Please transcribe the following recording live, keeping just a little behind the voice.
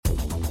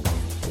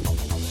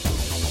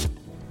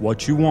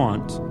what you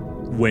want,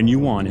 when you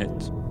want it,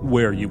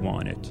 where you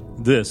want it.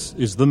 This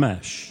is The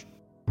Mesh.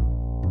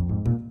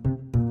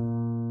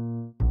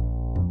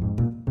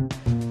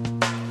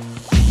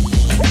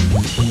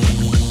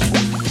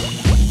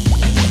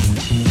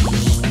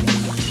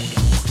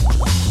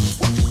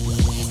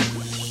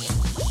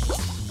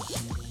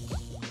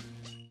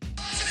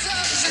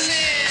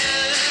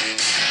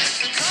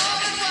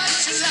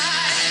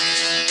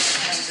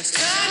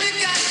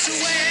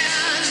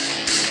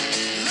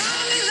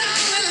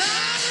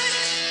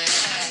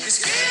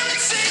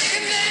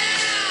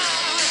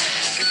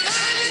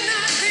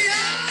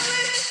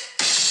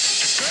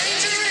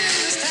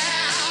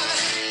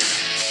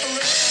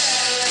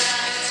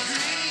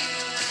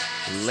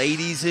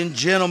 Ladies and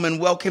gentlemen,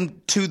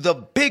 welcome to The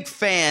Big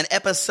Fan,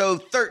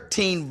 episode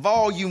 13,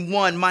 volume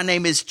 1. My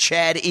name is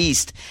Chad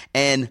East,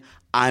 and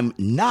I'm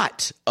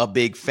not a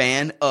big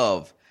fan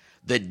of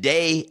the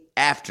day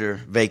after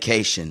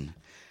vacation.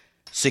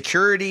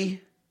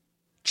 Security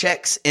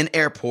checks in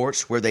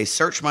airports where they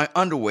search my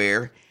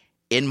underwear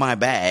in my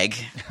bag.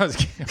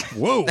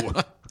 Whoa.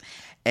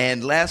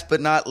 And last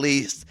but not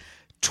least,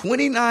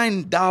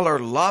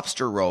 $29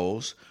 lobster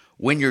rolls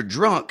when you're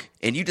drunk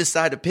and you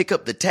decide to pick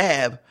up the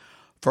tab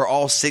for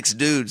all 6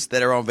 dudes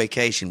that are on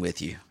vacation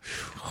with you.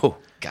 Oh,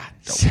 God.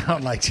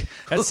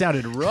 That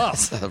sounded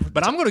rough.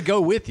 But I'm going to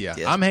go with you.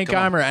 Yes, I'm Hank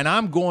Eimer, and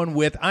I'm going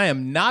with I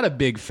am not a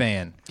big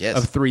fan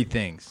of 3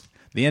 things.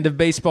 The end of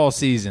baseball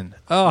season.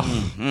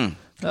 I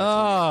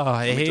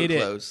hate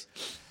it.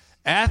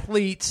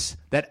 Athletes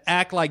that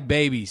act like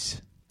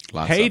babies.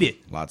 Hate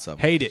it. Lots of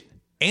them. Hate it.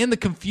 And the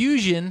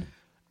confusion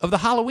of the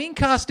Halloween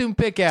costume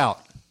pick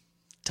out.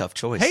 Tough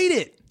choice. Hate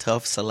it.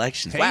 Tough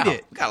selections. Hate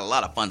it. We got a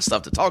lot of fun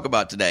stuff to talk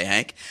about today,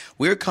 Hank.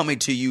 We're coming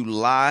to you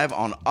live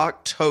on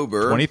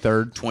October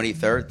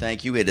 23rd.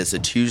 Thank you. It is a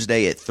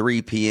Tuesday at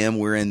 3 p.m.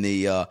 We're in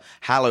the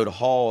hallowed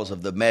halls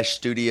of the Mesh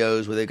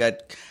Studios where they've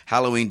got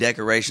Halloween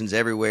decorations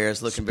everywhere.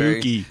 It's looking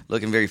Spooky.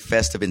 very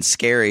festive and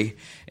scary.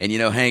 And, you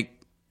know, Hank,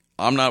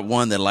 I'm not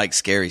one that likes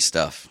scary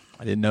stuff.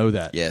 I didn't know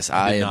that. Yes,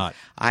 I did not.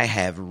 I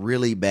have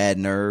really bad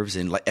nerves,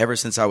 and like ever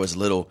since I was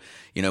little,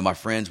 you know, my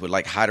friends would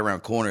like hide around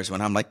corners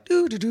when I'm like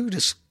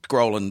just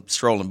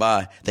strolling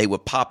by. They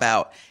would pop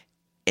out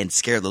and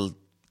scare the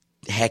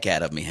heck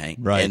out of me, Hank.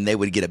 Right. And they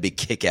would get a big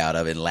kick out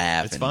of it and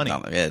laugh. It's funny.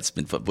 Yeah, it's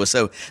been fun.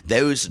 So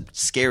those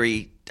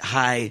scary,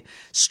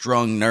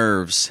 high-strung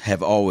nerves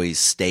have always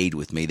stayed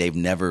with me. They've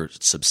never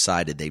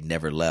subsided. They've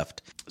never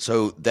left.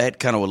 So that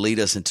kind of will lead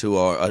us into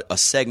a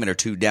segment or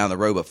two down the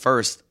road. But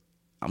first,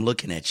 I'm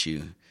looking at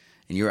you,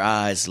 and your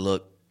eyes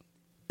look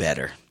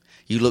better.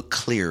 You look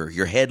clearer.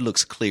 Your head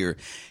looks clear.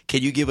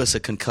 Can you give us a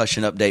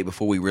concussion update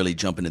before we really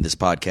jump into this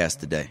podcast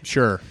today?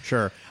 Sure.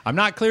 I'm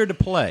not cleared to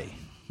play.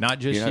 Not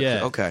just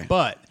yet. Okay.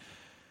 But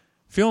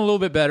feeling a little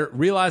bit better,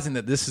 realizing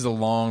that this is a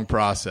long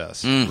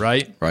process,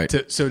 right? Right.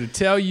 So to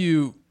tell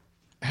you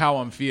how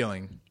I'm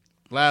feeling,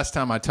 last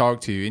time I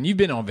talked to you, and you've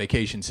been on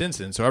vacation since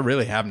then, so I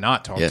really have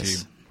not talked to you.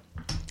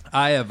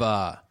 I have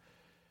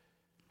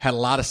had a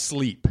lot of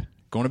sleep.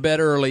 Going to bed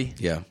early,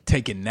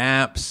 taking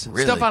naps,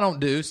 really? Stuff I don't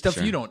do, stuff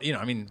Sure. you don't,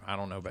 I mean, I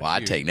don't know about you. Well, I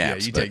take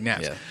naps. Yeah, you take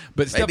naps. Yeah.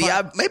 But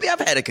maybe I've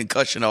had a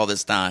concussion all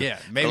this time. Yeah,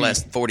 for maybe, the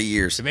last 40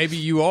 years. Maybe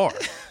you are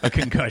a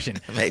concussion.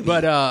 Maybe.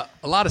 But a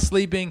lot of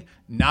sleeping,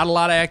 not a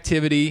lot of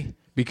activity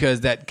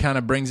because that kind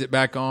of brings it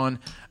back on.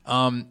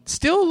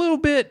 Still a little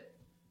bit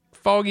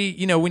foggy,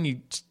 when you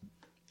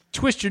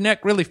twist your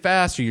neck really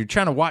fast or you're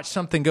trying to watch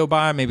something go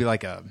by, maybe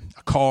like a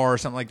car or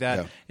something like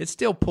that, it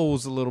still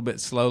pulls a little bit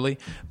slowly.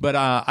 But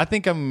I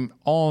think I'm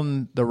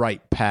on the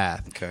right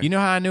path. Okay. You know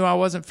how I knew I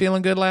wasn't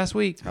feeling good last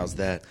week? How's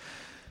that?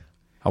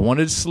 I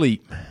wanted to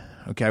sleep,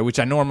 which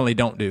I normally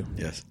don't do.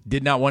 Yes.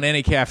 Did not want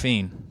any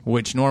caffeine,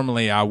 which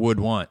normally I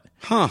would want.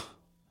 Huh.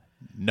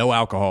 No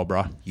alcohol,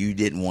 bro. You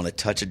didn't want to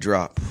touch a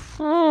drop.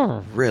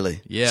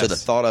 Really? Yes. So the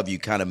thought of you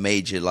kind of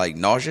made you like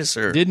nauseous,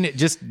 or Didn't it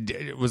just?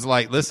 It was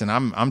like, listen,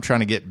 I'm trying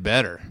to get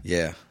better.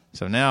 Yeah.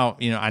 So now,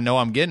 I know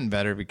I'm getting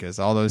better because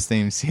all those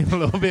things seem a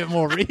little bit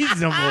more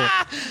reasonable.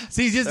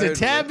 See, just a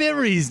tad bit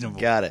reasonable.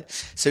 Got it.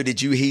 So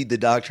did you heed the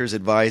doctor's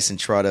advice and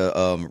try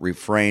to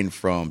refrain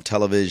from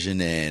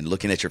television and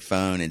looking at your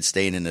phone and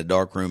staying in the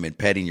dark room and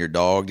petting your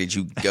dog? Did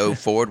you go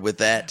forward with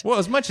that? Well,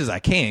 as much as I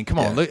can. Come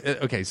on. Look,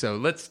 okay, so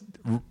let's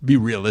be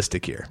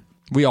realistic here.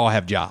 We all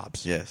have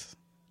jobs. Yes.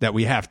 That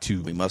we have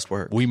to. We must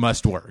work. We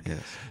must work.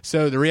 Yes.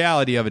 So the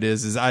reality of it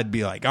is I'd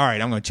be like, all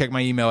right, I'm going to check my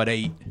email at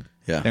 8.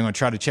 Yeah. Then I'm going to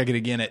try to check it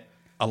again at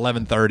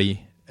 11:30,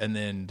 and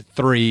then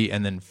 3,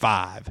 and then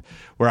 5,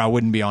 where I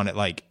wouldn't be on it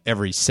like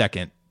every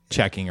second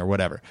checking or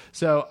whatever.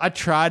 So I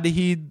tried to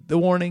heed the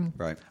warning.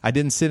 Right. I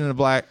didn't sit in a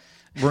black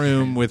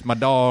room with my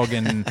dog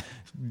and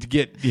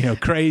get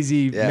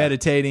crazy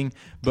meditating.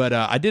 But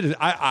I did.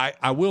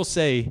 I will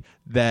say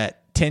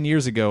that 10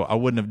 years ago I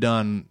wouldn't have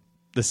done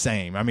the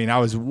same. I mean, I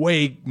was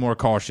way more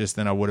cautious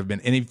than I would have been.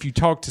 And if you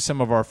talk to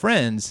some of our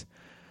friends,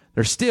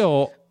 they're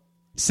still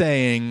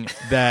saying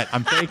that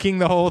I'm faking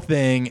the whole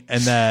thing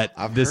and that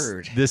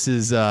this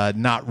is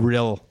not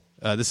real.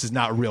 This is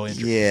not real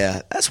injury.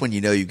 Yeah, that's when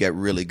you know you've got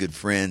really good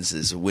friends,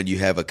 is when you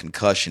have a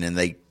concussion and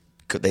they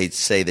they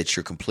say that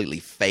you're completely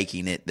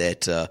faking it,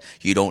 that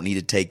you don't need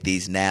to take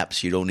these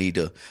naps, you don't need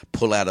to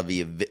pull out of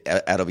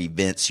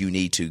events, you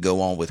need to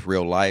go on with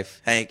real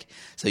life, Hank.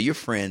 So your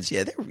friends,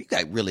 you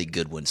got really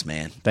good ones,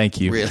 man.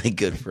 Thank you. Really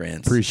good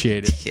friends.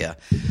 Appreciate it. Yeah.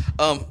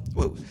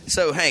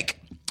 So Hank,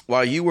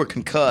 while you were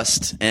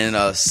concussed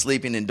and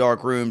sleeping in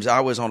dark rooms,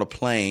 I was on a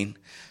plane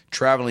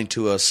traveling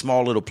to a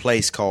small little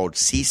place called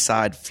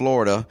Seaside,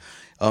 Florida.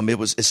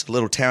 It's a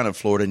little town in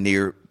Florida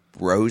near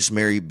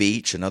Rosemary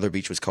Beach. Another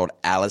beach was called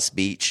Alice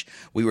Beach.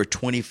 We were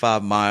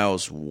 25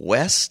 miles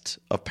west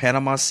of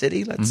Panama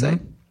City, let's say.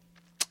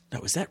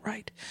 No, is that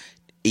right?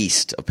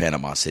 East of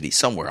Panama City,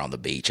 somewhere on the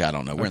beach. I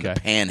don't know. We're in the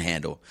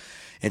Panhandle.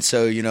 And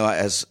so,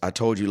 as I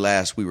told you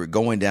last, we were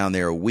going down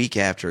there a week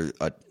after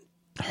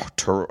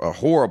a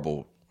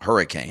horrible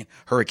hurricane,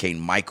 Hurricane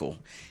Michael,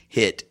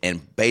 hit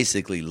and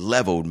basically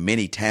leveled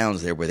many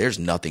towns there where there's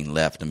nothing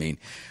left. I mean,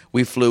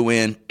 we flew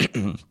in.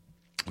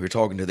 We were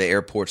talking to the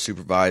airport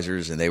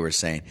supervisors, and they were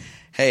saying,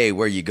 hey,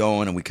 where are you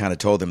going? And we kind of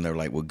told them, they're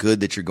like, well, good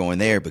that you're going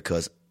there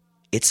because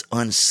it's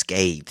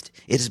unscathed.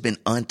 It has been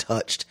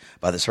untouched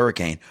by this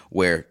hurricane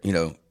where,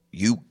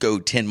 you go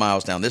 10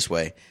 miles down this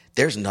way,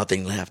 there's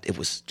nothing left. It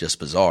was just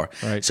bizarre.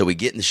 Right. So we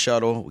get in the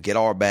shuttle, we get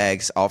all our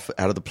bags out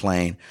of the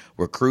plane,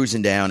 we're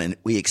cruising down, and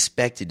we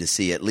expected to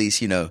see at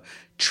least,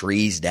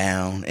 trees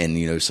down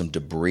and, some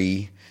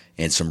debris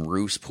and some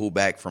roofs pulled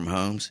back from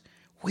homes.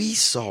 We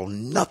saw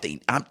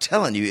nothing. I'm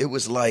telling you, it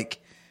was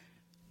like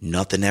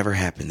nothing ever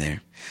happened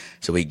there.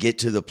 So we get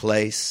to the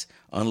place,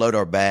 unload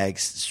our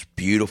bags. It's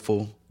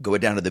beautiful. Go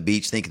down to the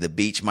beach, thinking the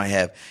beach might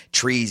have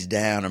trees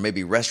down or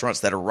maybe restaurants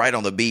that are right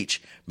on the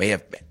beach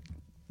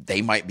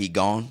they might be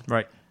gone.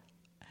 Right.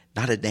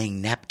 Not a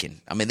dang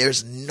napkin. I mean,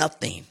 there's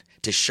nothing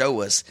to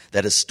show us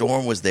that a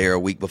storm was there a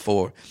week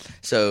before.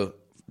 So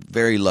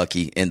very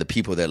lucky, and the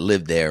people that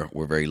lived there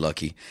were very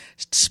lucky.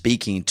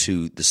 Speaking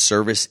to the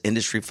service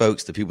industry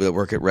folks, the people that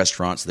work at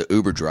restaurants, the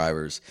Uber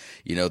drivers,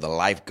 the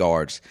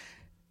lifeguards,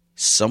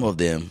 some of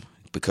them,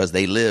 because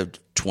they lived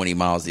 20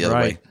 miles the other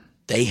way,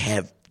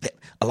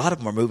 a lot of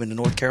them are moving to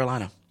North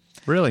Carolina.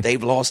 Really?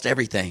 They've lost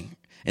everything.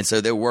 And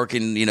so they're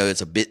working,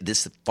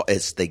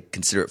 it's they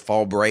consider it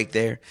fall break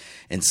there.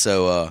 And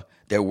so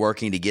they're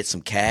working to get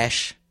some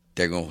cash.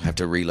 They're going to have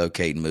to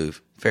relocate and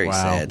move. Very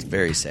sad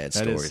That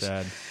stories. is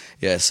sad.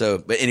 Yeah. So,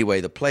 but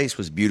anyway, the place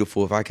was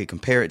beautiful. If I could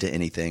compare it to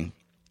anything,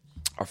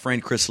 our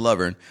friend Chris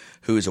Lovern,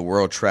 who is a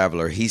world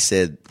traveler, he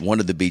said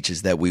one of the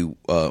beaches that we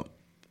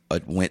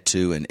went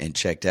to and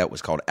checked out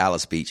was called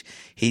Alice Beach.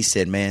 He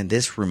said, man,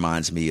 this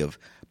reminds me of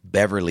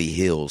Beverly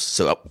Hills.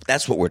 So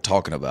that's what we're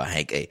talking about,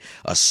 Hank.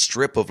 A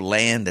strip of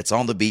land that's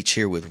on the beach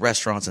here with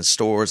restaurants and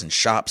stores and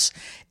shops.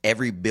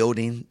 Every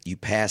building you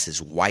pass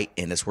is white,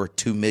 and it's worth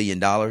 $2 million.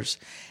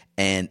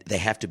 And they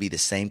have to be the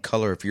same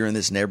color. If you're in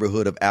this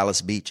neighborhood of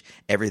Alice Beach,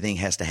 everything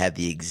has to have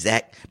be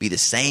the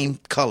same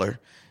color.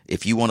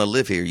 If you want to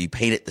live here, you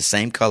paint it the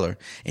same color.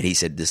 And he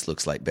said, this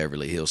looks like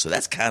Beverly Hills. So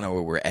that's kind of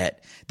where we're at.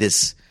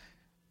 This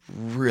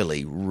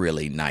really,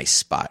 really nice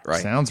spot,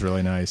 right? Sounds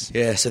really nice.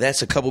 Yeah, so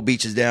that's a couple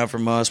beaches down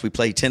from us. We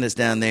played tennis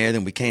down there.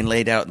 Then we came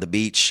laid out at the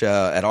beach,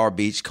 at our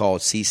beach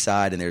called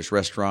Seaside, and there's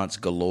restaurants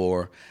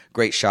galore,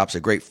 great shops, a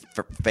great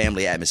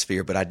family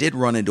atmosphere. But I did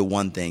run into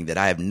one thing that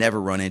I have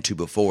never run into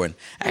before, and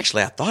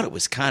actually I thought it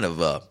was kind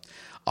of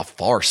a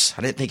farce.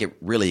 I didn't think it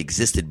really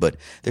existed, but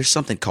there's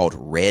something called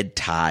red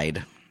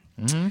tide.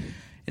 Mm-hmm.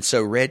 And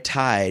so red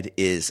tide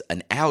is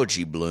an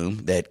algae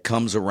bloom that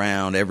comes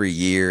around every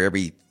year,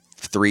 every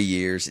 3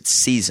 years.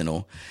 It's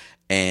seasonal.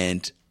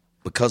 And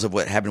because of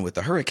what happened with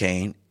the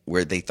hurricane,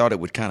 where they thought it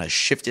would kind of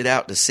shift it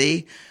out to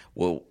sea,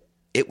 well,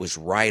 it was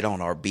right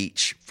on our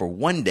beach for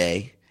 1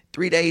 day,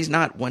 3 days,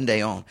 not 1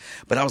 day on.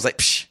 But I was like,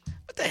 psh,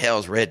 what the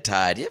hell's red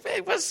tide?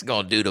 What's it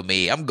going to do to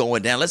me? I'm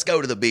going down. Let's go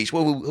to the beach.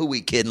 Who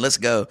we kidding? Let's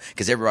go.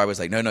 Because everybody was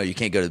like, no, you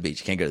can't go to the beach.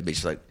 You can't go to the beach.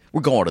 It's like,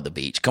 we're going to the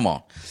beach. Come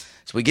on.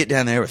 So we get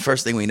down there. The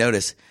first thing we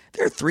notice,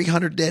 there are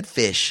 300 dead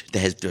fish that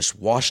has just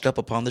washed up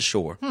upon the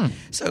shore.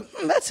 So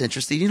that's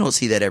interesting. You don't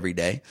see that every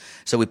day.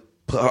 So we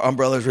put our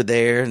umbrellas were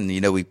there, and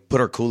we put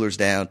our coolers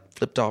down,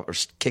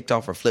 kicked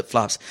off our flip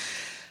flops.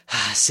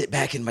 Sit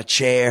back in my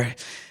chair,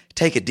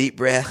 take a deep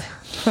breath.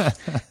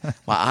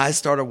 My eyes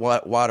started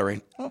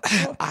watering.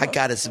 I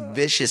got a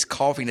vicious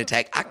coughing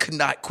attack. I could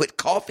not quit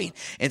coughing,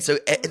 and so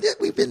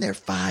we've been there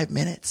 5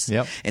 minutes.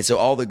 Yep. And so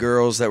all the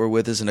girls that were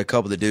with us and a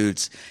couple of the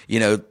dudes,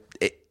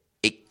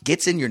 it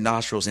gets in your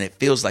nostrils and it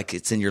feels like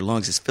it's in your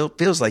lungs. It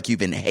feels like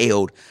you've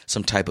inhaled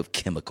some type of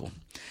chemical.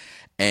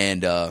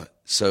 And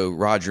so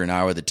Roger and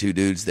I were the two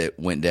dudes that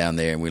went down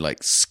there, and we're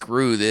like,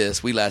 screw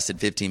this. We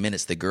lasted 15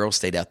 minutes. The girls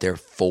stayed out there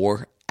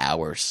 4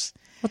 hours.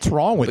 What's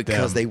wrong with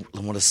because them?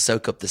 They want to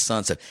soak up the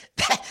sun. So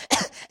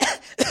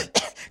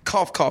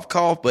cough, cough,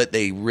 cough, but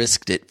they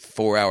risked it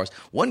 4 hours.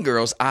 One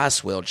girl's eye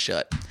swelled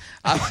shut.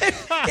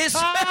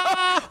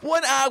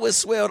 One eye was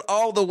swelled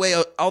all the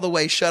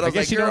way shut. I guess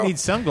like, you don't need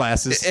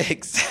sunglasses.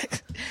 Exactly.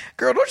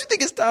 Girl, don't you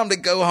think it's time to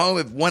go home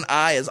if one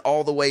eye is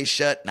all the way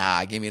shut?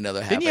 Nah, give me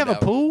another half Didn't you an have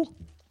hour. a pool?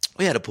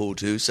 We had a pool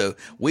too, so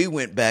we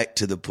went back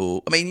to the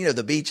pool. I mean, you know,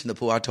 the beach and the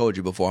pool, I told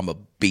you before, I'm a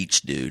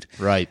beach dude.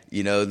 Right.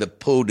 You know, the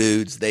pool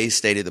dudes, they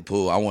stayed at the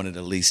pool. I wanted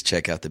to at least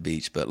check out the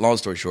beach. But long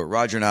story short,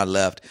 Roger and I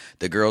left.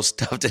 The girls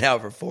stuffed it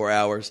out for 4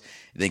 hours,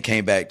 then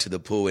came back to the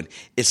pool. And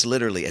it's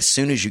literally, as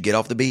soon as you get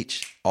off the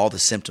beach, all the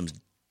symptoms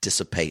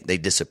dissipate. They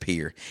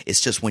disappear. It's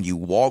just when you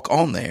walk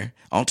on there,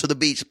 onto the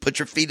beach, put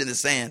your feet in the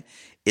sand,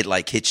 it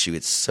like hits you.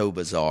 It's so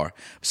bizarre.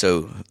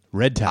 So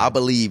Red tide. I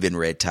believe in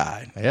red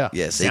tide. Yeah.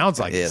 Yes. Sounds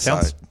like it. yes,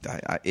 Sounds-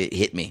 it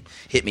hit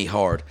me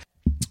hard.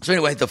 So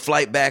anyway, the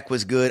flight back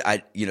was good.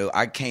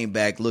 I came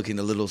back looking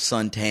a little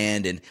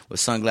suntanned and with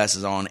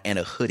sunglasses on and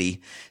a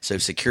hoodie. So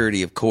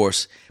security, of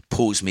course,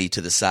 pulls me to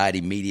the side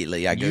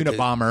immediately. I go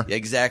Unabomber.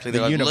 Exactly. The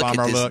They're like, look at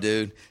Unabomber this look.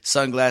 dude.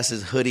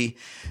 Sunglasses, hoodie.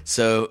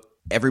 So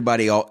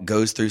everybody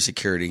goes through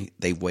security.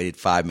 They've waited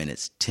 5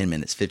 minutes, 10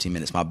 minutes, 15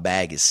 minutes. My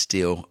bag is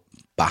still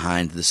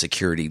behind the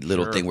security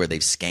little thing where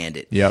they've scanned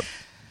it. Yep.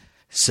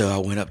 So I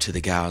went up to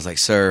the guy. I was like,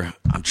 sir,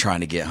 I'm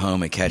trying to get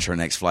home and catch our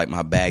next flight.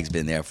 My bag's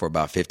been there for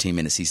about 15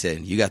 minutes. He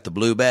said, you got the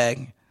blue bag?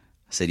 I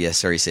said, yes,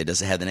 sir. He said,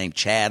 does it have the name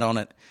Chad on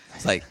it? I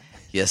was like,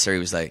 yes, sir. He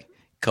was like,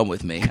 come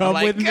with me. Come I'm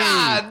like, with me.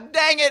 God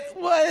dang it.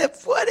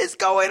 What is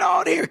going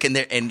on here?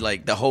 And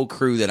like the whole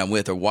crew that I'm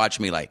with are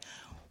watching me like,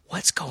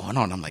 what's going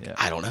on? I'm like,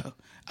 I don't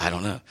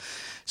know.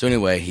 So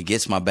anyway, he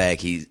gets my bag.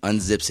 He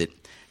unzips it.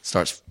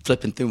 Starts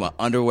flipping through my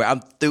underwear. I'm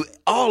through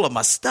all of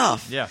my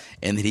stuff. Yeah.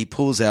 And then he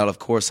pulls out, of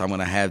course, I'm going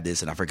to have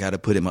this, and I forgot to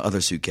put it in my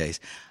other suitcase.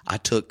 I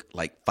took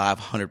like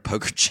 500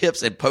 poker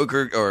chips and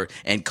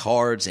and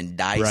cards and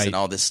dice and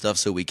all this stuff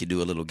so we could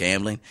do a little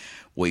gambling.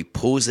 Well, he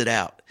pulls it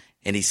out,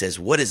 and he says,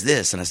 what is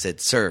this? And I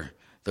said, sir,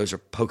 those are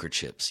poker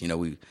chips. You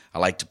know, I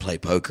like to play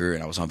poker,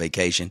 and I was on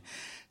vacation.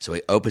 So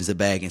he opens the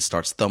bag and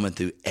starts thumbing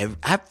through. I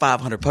have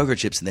 500 poker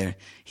chips in there.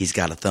 He's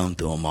got to thumb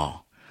through them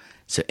all.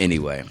 So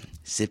anyway,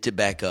 zipped it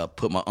back up,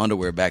 put my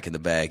underwear back in the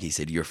bag. He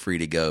said, you're free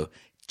to go,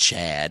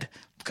 Chad.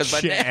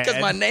 Because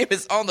my name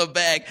is on the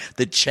bag,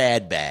 the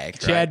Chad bag.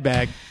 Chad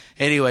bag.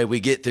 Anyway, we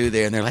get through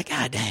there, and they're like,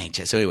 dang.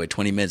 So anyway,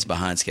 20 minutes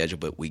behind schedule.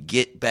 But we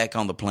get back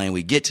on the plane.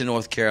 We get to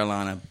North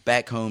Carolina,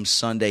 back home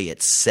Sunday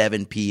at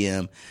 7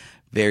 p.m.,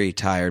 very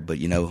tired, but,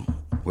 you know,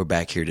 we're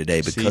back here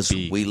today because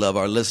we love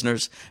our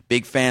listeners.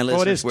 Big fan listeners.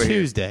 Well, it is we're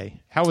Tuesday. Here.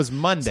 How was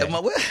Monday?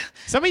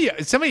 Some of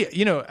you,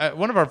 you know,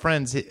 one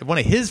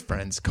of his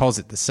friends calls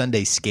it the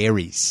Sunday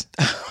scaries.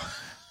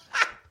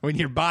 When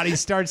your body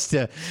starts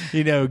to,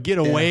 you know, get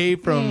away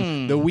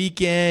from the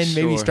weekend,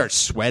 maybe you start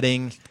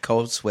sweating.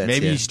 Cold sweats.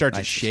 Maybe you start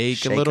to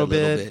shake a little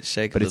bit.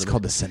 But it's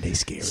called the Sunday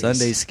scaries.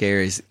 Sunday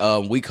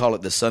scaries. We call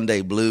it the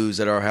Sunday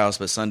blues at our house,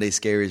 but Sunday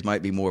scaries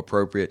might be more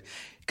appropriate.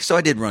 So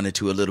I did run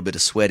into a little bit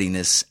of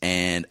sweatiness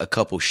and a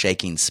couple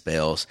shaking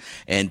spells.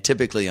 And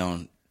typically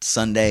on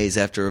Sundays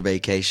after a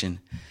vacation,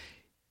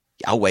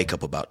 I'll wake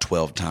up about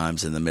 12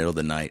 times in the middle of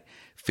the night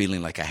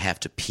feeling like I have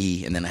to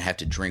pee, and then I have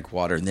to drink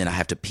water, and then I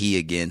have to pee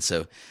again.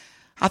 So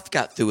I've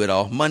got through it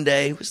all.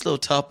 Monday was a little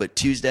tough, but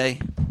Tuesday,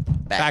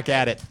 back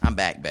at it. I'm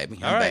back, baby.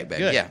 I'm back,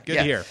 baby. Good. Yeah, good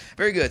to hear.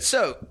 Very good.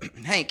 So,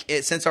 Hank,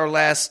 since our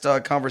last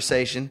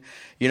conversation,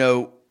 you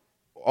know,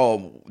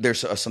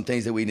 there's some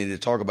things that we need to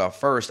talk about.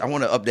 First, I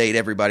want to update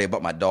everybody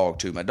about my dog,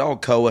 too. My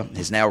dog, Koa,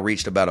 has now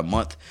reached about a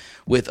month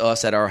with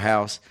us at our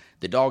house.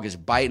 The dog is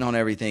biting on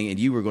everything, and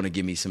you were going to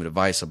give me some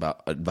advice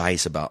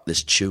about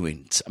this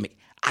chewing. I mean,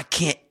 I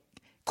can't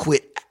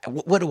quit.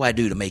 What do I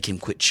do to make him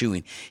quit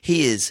chewing?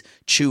 He is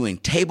chewing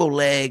table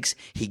legs.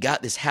 He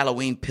got this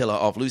Halloween pillow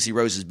off Lucy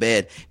Rose's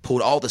bed,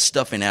 pulled all the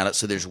stuffing out of it,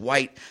 so there's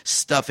white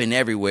stuffing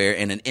everywhere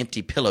in an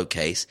empty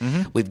pillowcase.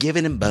 Mm-hmm. We've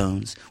given him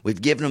bones.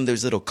 We've given him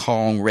those little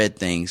Kong red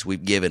things.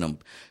 We've given him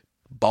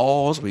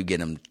balls. We've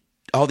given him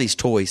all these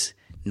toys.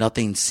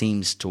 Nothing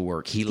seems to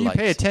work. Do you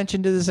pay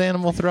attention to this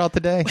animal throughout the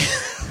day?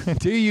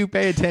 Do you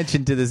pay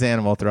attention to this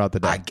animal throughout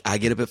the day? I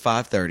get up at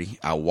 5:30.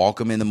 I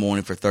walk him in the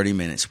morning for 30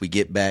 minutes. We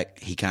get back.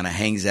 He kind of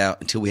hangs out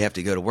until we have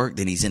to go to work.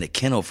 Then he's in a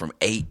kennel from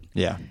 8.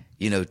 Yeah.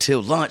 You know,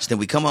 till lunch. Then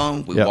we come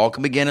home. We walk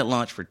him again at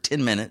lunch for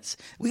 10 minutes.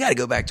 We got to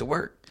go back to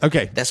work.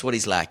 Okay. That's what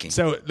he's lacking.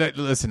 So,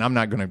 listen, I'm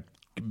not going to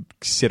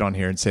sit on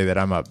here and say that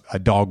I'm a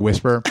dog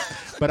whisperer,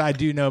 but I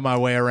do know my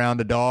way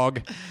around a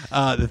dog.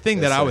 The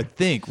thing that I would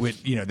think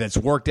that's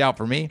worked out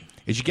for me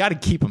is you got to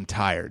keep them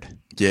tired.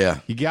 Yeah.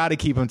 You got to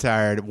keep them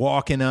tired,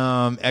 walking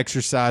them,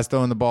 exercise,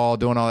 throwing the ball,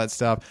 doing all that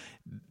stuff.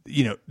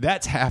 You know,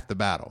 that's half the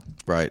battle.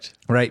 Right.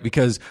 Right?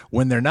 Because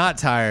when they're not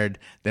tired,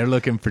 they're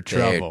looking for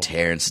trouble. They're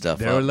tearing stuff up.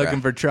 They're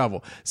looking for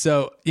trouble.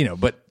 So, you know,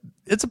 but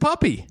it's a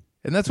puppy,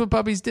 and that's what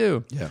puppies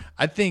do. Yeah.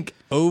 I think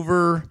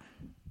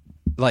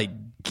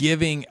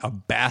giving a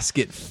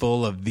basket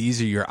full of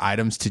these are your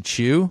items to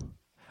chew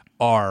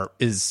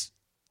is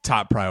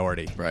top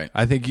priority. Right.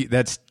 I think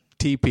that's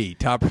TP,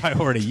 top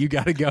priority. You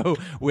got to go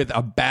with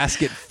a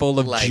basket full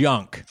of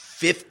junk.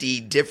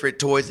 50 different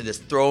toys and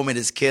just throw them in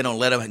his kennel and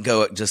let him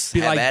go. Just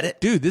have at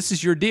it. Dude, this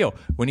is your deal.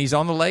 When he's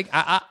on the leg,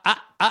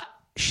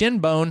 shin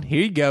bone,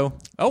 here you go.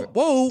 Oh,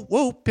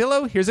 whoa,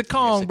 pillow. Here's a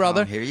Kong,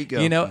 brother. Here you go.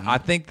 You know, I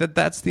think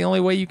that's the only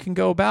way you can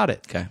go about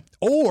it. Okay.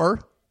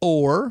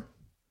 Or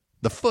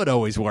the foot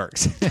always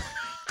works.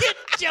 Get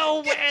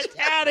Get your ass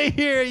out of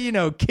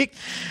here. Kick.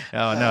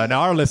 Oh, no,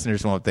 our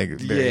listeners won't think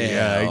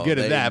very good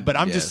at that. But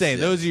I'm just saying,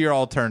 those are your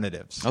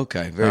alternatives.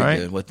 Okay, very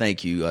good. Well,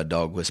 thank you,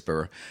 Dog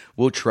Whisperer.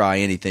 We'll try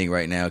anything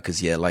right now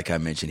because, like I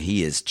mentioned,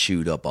 he has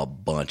chewed up a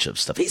bunch of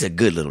stuff. He's a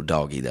good little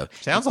doggy, though.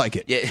 Sounds like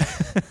it. Yeah.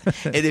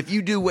 And if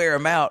you do wear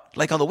him out,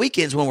 like on the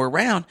weekends when we're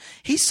around,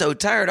 he's so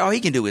tired, all he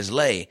can do is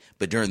lay.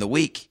 But during the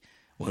week,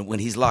 when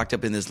he's locked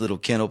up in this little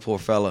kennel, poor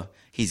fella,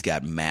 he's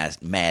got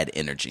mad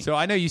energy. So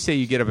I know you say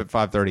you get up at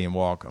 5:30 and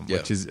walk him,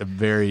 which is a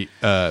very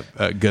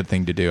good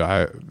thing to do.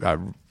 I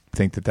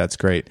think that's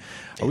great.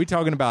 Are we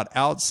talking about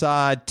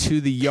outside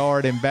to the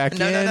yard and back in?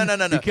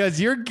 No.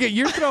 Because you're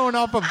throwing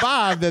off a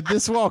vibe that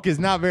this walk is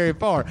not very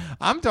far.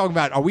 I'm talking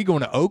about, are we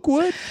going to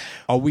Oakwood?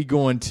 Where are we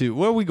going?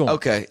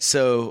 Okay,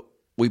 so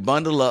we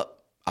bundle up.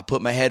 I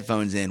put my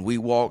headphones in. We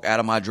walk out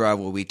of my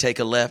driveway. We take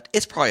a left.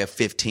 It's probably a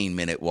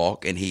 15-minute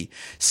walk, and he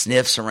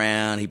sniffs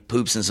around. He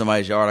poops in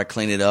somebody's yard. I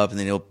clean it up, and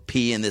then he'll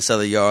pee in this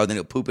other yard. Then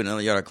he'll poop in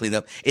another yard. I clean it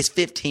up. It's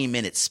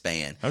 15-minute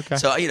span. Okay.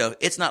 So,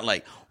 it's not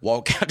like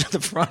walk out to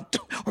the front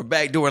door or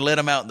back door and let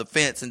him out in the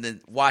fence and then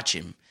watch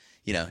him.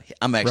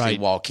 I'm actually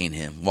walking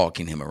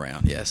him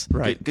around. Yes.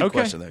 Right. Good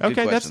question, though.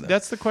 Okay,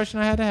 that's the question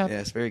I had to have.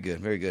 Yes, very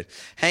good, very good.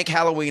 Hank,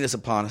 Halloween is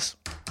upon us.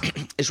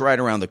 It's right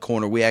around the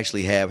corner. We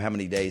actually have how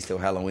many days till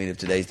Halloween? If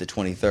today's the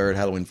 23rd,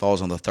 Halloween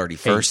falls on the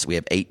 31st. We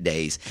have 8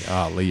 days.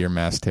 Golly, your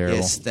math's terrible.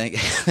 Yes,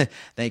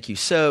 thank you.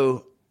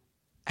 So,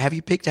 have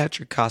you picked out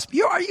your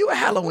costume? Are you a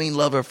Halloween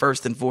lover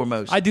first and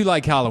foremost? I do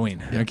like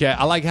Halloween. Okay,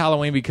 I like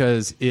Halloween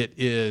because it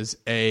is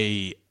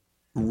a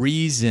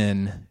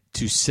reason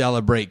to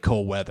celebrate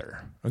cold weather.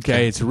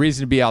 Okay, it's a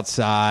reason to be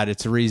outside.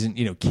 It's a reason,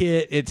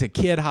 it's a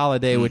kid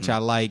holiday, which I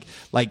like.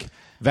 Like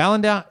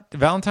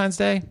Valentine's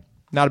Day,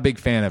 not a big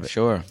fan of it.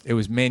 Sure. It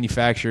was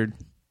manufactured.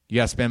 You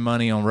got to spend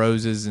money on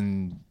roses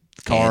and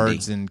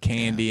cards and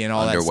candy and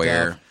all underwear.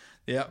 That stuff.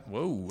 Yeah.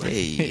 Whoa.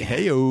 Hey.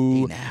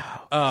 Hey-o. Hey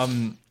now.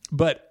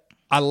 But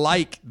I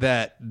like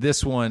that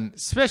this one,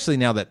 especially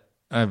now that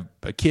I have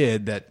a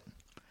kid, that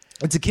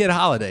it's a kid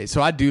holiday, so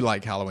I do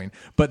like Halloween.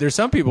 But there's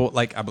some people,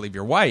 like I believe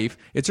your wife,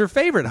 it's her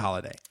favorite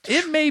holiday.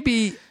 It may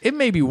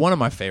be one of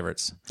my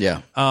favorites.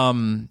 Yeah.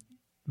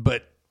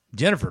 But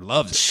Jennifer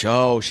loves it.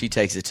 Oh, she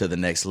takes it to the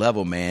next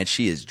level, man.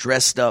 She is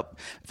dressed up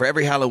for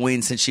every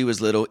Halloween since she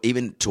was little,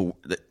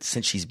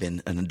 since she's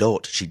been an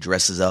adult. She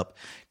dresses up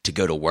to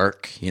go to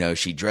work.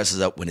 She dresses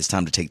up when it's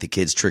time to take the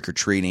kids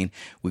trick-or-treating.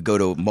 We go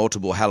to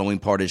multiple Halloween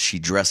parties. She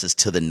dresses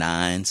to the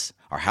nines.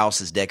 Our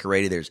house is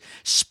decorated. There's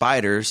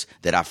spiders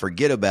that I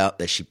forget about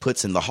that she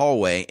puts in the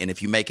hallway, and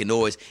if you make a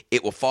noise,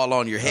 it will fall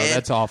on your head. Oh,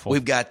 that's awful.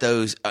 We've got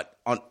those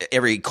on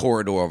every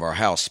corridor of our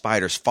house,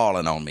 spiders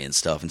falling on me and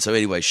stuff. And so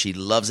anyway, she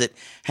loves it.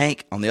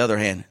 Hank, on the other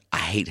hand, I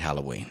hate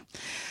Halloween.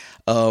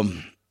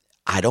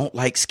 I don't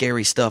like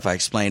scary stuff. I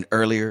explained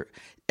earlier.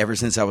 Ever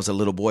since I was a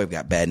little boy, I've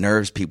got bad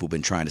nerves. People have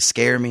been trying to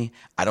scare me.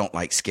 I don't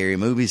like scary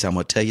movies. I'm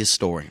going to tell you a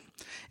story.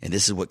 And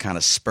this is what kind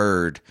of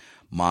spurred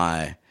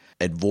my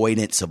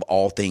avoidance of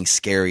all things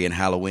scary in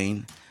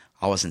Halloween.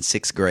 I was in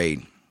 6th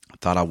grade. I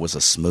thought I was a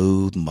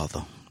smooth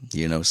mother.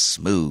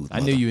 Smooth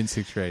mother. I knew you in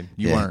 6th grade.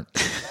 You weren't.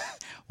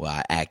 Well,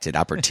 I acted.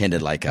 I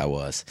pretended like I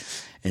was.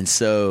 And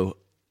so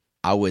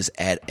I was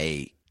at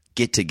a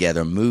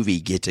movie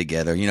get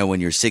together. When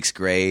you're 6th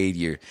grade,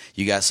 you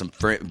got some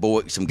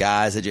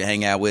guys that you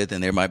hang out with,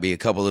 and there might be a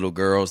couple little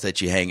girls that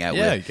you hang out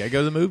with. Yeah, you gotta go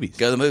to the movies.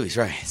 Go to the movies,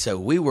 right? So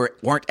we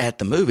weren't at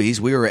the movies.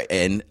 We were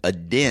in a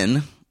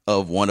den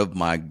of one of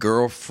my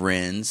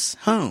girlfriend's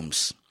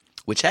homes,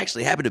 which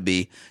actually happened to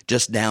be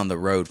just down the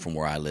road from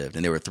where I lived.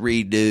 And there were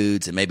 3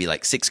 dudes and maybe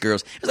like 6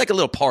 girls. It was like a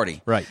little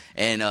party. Right.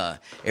 And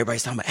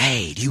everybody's talking about,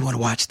 hey, do you want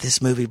to watch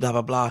this movie, blah,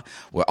 blah, blah.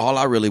 Well, all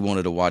I really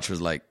wanted to watch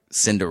was like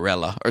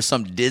Cinderella or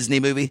some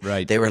Disney movie.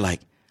 Right. They were like,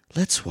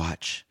 let's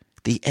watch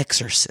The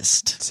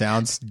Exorcist.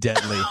 Sounds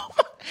deadly.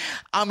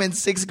 I'm in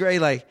 6th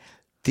grade like,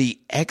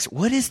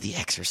 what is The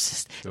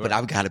Exorcist? Sure. But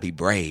I've got to be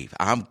brave.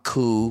 I'm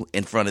cool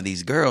in front of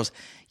these girls.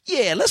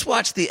 Yeah, let's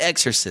watch The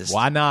Exorcist.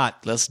 Why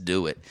not? Let's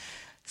do it.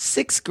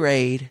 6th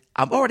grade,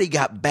 I've already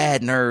got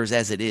bad nerves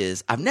as it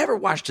is. I've never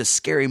watched a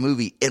scary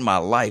movie in my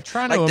life.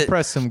 Trying to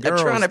impress some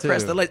girls, I'm trying to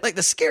impress like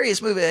the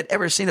scariest movie I'd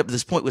ever seen up to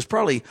this point was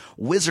probably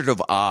Wizard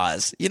of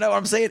Oz. You know what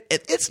I'm saying?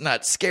 It's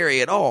not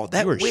scary at all.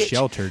 You were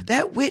sheltered.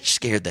 That witch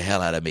scared the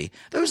hell out of me.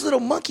 Those little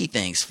monkey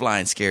things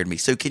flying scared me.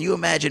 So can you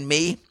imagine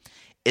me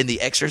in The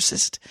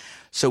Exorcist?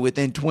 So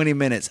within 20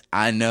 minutes,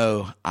 I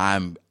know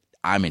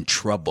I'm in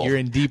trouble. You're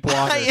in deep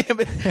water.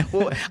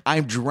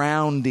 I'm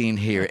drowning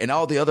here. And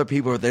all the other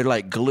people, they're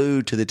like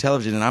glued to the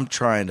television, and I'm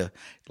trying to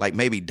like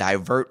maybe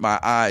divert my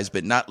eyes,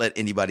 but not let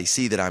anybody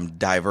see that I'm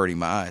diverting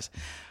my eyes.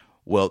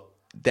 Well,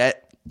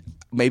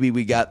 maybe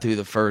we got through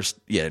the first,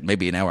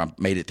 maybe an hour. I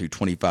made it through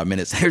 25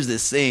 minutes. There's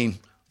this scene.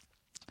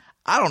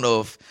 I don't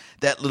know if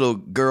that little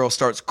girl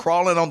starts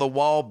crawling on the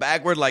wall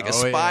backward like a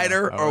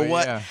spider or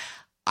what. Yeah.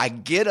 I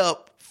get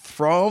up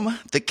from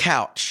the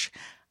couch.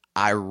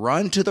 I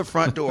run to the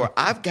front door.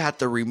 I've got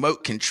the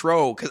remote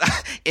control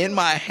in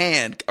my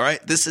hand. All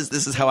right. This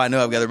is how I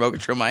know I've got the remote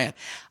control in my hand.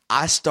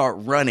 I start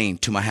running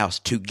to my house.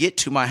 To get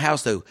to my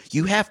house, though,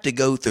 you have to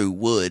go through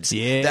woods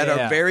that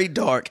are very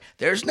dark.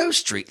 There's no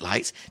street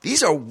lights.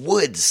 These are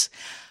woods.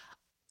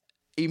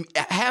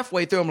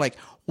 Halfway through, I'm like,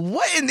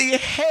 what in the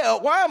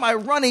hell? Why am I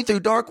running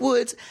through dark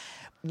woods?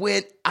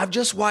 When I've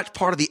just watched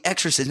part of The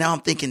Exorcist, now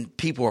I'm thinking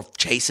people are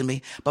chasing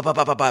me. Probably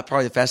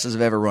the fastest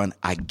I've ever run.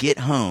 I get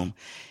home,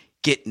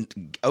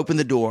 open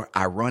the door.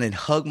 I run and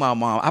hug my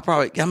mom. I'm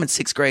in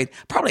 6th grade.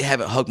 Probably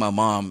haven't hugged my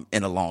mom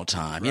in a long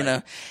time, you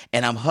know?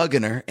 And I'm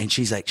hugging her and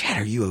she's like,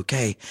 Chad, are you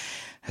okay?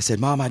 I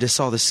said, Mom, I just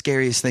saw the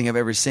scariest thing I've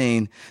ever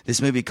seen.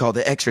 This movie called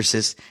The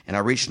Exorcist. And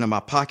I reached into my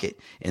pocket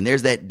and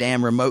there's that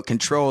damn remote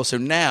control. So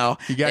now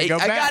I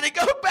got to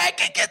go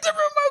back and get the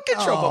remote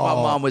control. But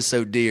my mom was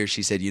so dear.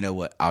 She said, you know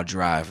what? I'll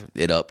drive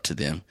it up to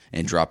them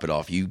and drop it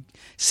off. You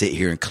sit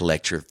here and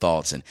collect your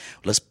thoughts and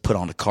let's put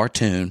on a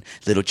cartoon,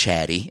 Little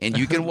Chatty, and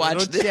you can watch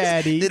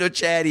Little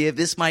Chatty. If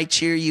this might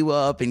cheer you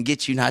up and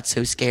get you not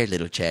so scared,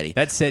 Little Chatty.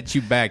 That sets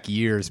you back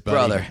years, buddy.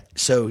 Brother.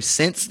 So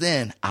since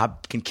then, I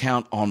can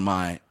count on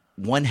my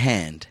one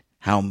hand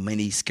how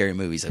many scary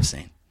movies I've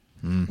seen.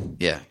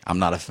 Yeah, I'm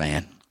not a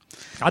fan.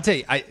 I'll tell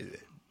you.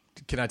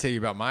 Can I tell you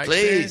about my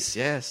experience? Please,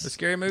 yes. The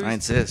scary movies? I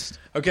insist.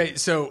 Okay,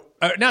 so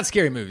not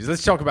scary movies.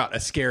 Let's talk about a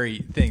scary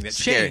thing that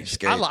changed.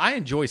 Scary. I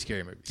enjoy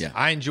scary movies. Yeah.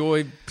 I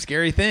enjoy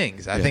scary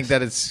things. I think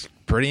that it's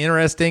pretty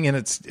interesting,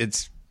 and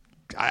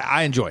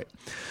I enjoy it.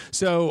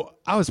 So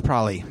I was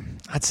probably,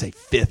 I'd say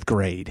 5th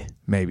grade,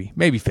 maybe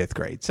 5th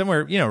grade,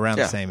 somewhere around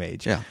the same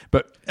age. Yeah.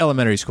 But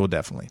elementary school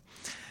definitely.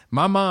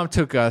 My mom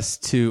took us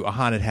to a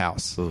haunted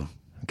house. Ooh.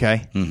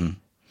 Okay. Mm-hmm.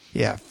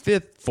 Yeah,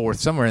 5th, 4th,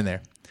 somewhere in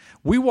there.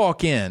 We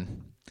walk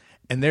in,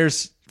 and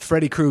there's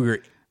Freddy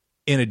Krueger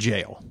in a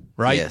jail,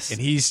 right? Yes.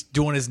 And he's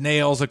doing his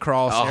nails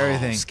across and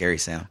everything. Scary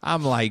sound.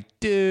 I'm like,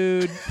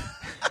 dude,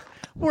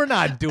 we're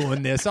not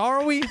doing this,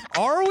 are we?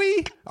 Are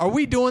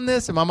we doing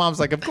this? And my mom's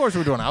like, of course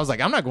we're doing it. I was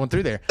like, I'm not going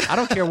through there. I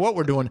don't care what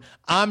we're doing.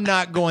 I'm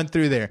not going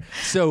through there.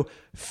 So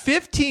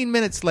 15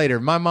 minutes later,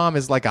 my mom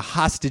is like a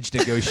hostage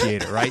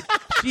negotiator, right?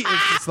 She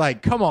is just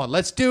like, come on,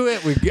 let's do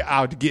it.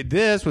 I'll get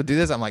this. We'll do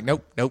this. I'm like,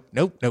 nope.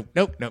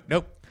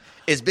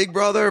 Is Big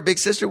Brother or Big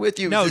Sister with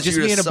you? No, just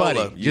me and a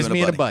buddy. Just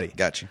me and a buddy.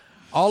 Got you.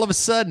 All of a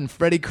sudden,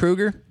 Freddy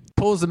Krueger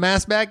pulls the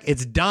mask back.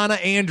 It's Donna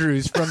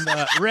Andrews from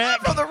the rec.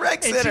 From the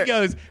rec center. And she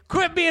goes,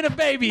 quit being a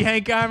baby,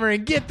 Hankheimer,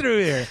 and get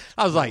through here.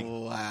 I was like,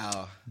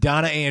 wow.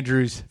 Donna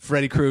Andrews,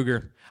 Freddy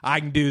Krueger. I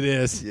can do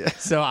this. Yeah.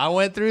 So I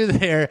went through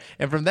there,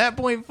 and from that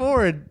point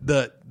forward,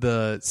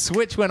 the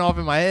switch went off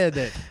in my head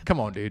that,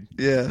 come on, dude.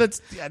 Yeah.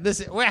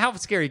 How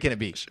scary can it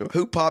be?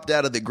 Who popped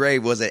out of the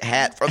grave? Was it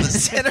Hat from the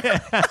center?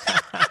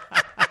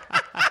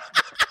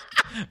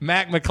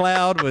 Mac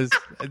McCloud was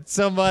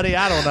somebody,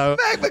 I don't know.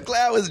 Mac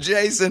McCloud was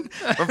Jason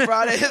from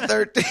Friday the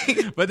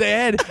 13th. But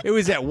it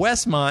was at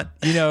Westmont,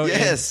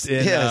 Yes,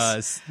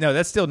 yes. No,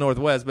 that's still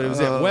Northwest, but it was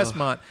at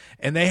Westmont,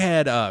 and they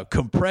had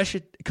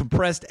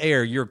compressed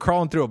air. You're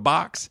crawling through a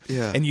box,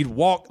 and you'd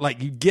walk,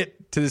 like you'd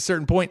get to a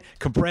certain point,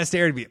 compressed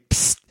air to be,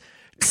 psst,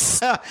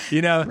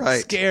 psst,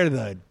 right. Scare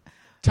the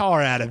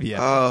tar out of you.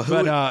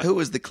 Who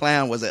was the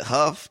clown? Was it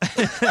Huff?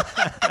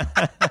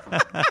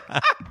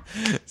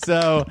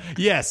 So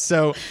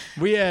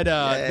we had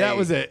that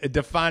was a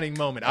defining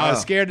moment. I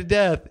was scared to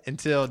death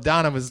until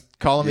Donna was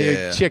calling me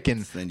a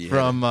chicken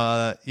from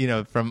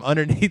from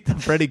underneath the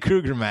Freddy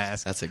Krueger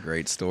mask. That's a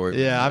great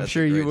story. Yeah, I'm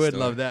sure you would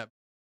love that.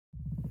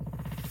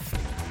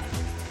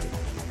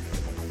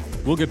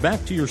 We'll get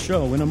back to your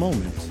show in a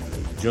moment.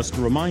 Just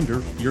a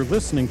reminder, you're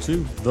listening to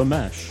The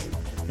Mesh,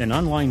 an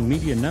online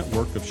media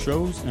network of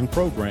shows and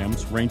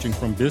programs ranging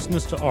from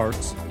business to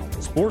arts,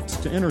 sports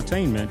to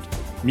entertainment,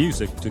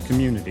 music to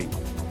community.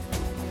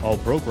 All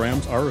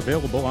programs are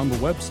available on the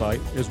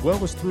website as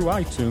well as through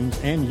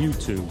iTunes and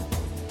YouTube.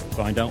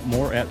 Find out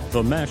more at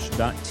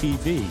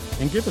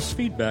themesh.tv and give us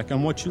feedback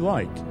on what you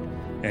like.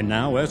 And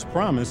now, as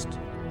promised,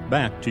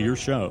 back to your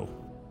show.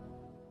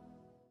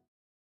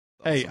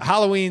 Hey,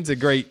 Halloween's a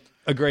great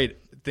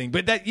thing,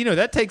 but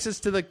that takes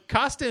us to the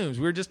costumes.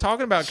 We were just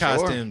talking about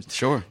costumes.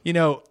 Sure.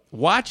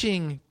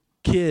 Watching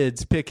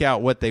kids pick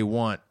out what they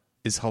want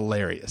is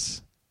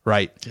hilarious,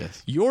 right?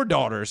 Yes. Your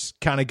daughters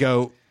kind of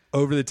go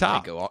over the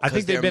top. I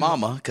think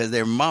because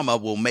their mama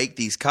will make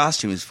these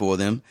costumes for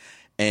them.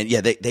 And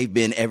they've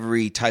been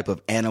every type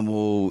of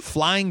animal.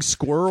 Flying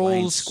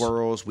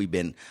squirrels. We've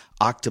been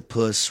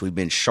octopus. We've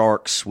been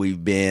sharks.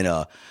 We've been,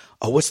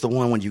 what's the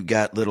one when you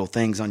got little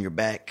things on your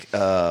back?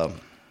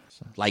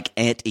 Like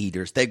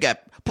anteaters. They're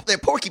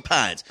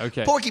porcupines.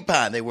 Okay.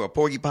 Porcupine. They were a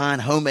porcupine,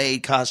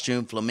 homemade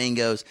costume,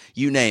 flamingos,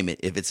 you name it.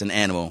 If it's an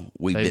animal,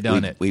 we've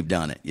done it.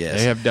 Yes.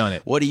 They have done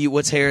it.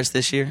 What's Harris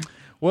this year?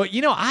 Well,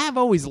 I have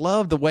always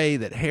loved the way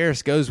that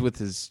Harris goes with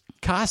his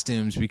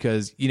costumes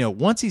because,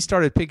 once he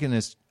started picking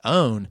his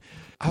own,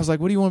 I was like,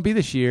 what do you want to be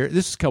this year?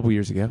 This was a couple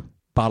years ago.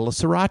 Bottle of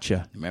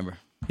Sriracha. Remember?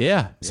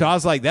 Yeah. So I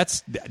was like,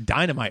 that's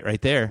dynamite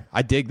right there.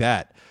 I dig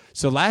that.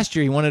 So last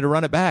year he wanted to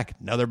run it back.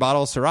 Another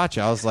bottle of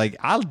Sriracha. I was like,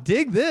 I'll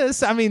dig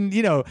this. I mean,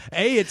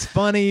 A, it's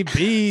funny.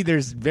 B,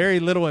 there's very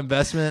little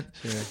investment,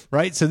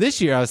 right? So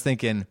this year I was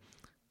thinking,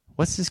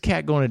 what's this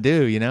cat going to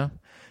do,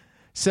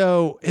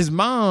 So his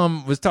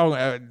mom was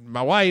talking,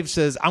 my wife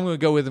says, I'm going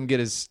to go with him get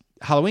his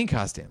Halloween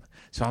costume.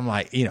 So I'm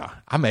like,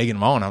 I'm egging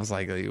him on. I was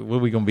like, what are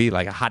we going to be,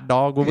 like a hot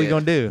dog? What are we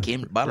going to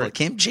do? Bottle of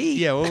kimchi.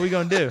 Yeah, what are we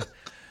going to do?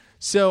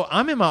 So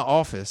I'm in my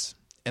office,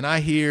 and I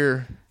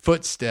hear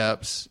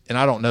footsteps, and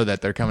I don't know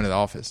that they're coming to the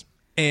office.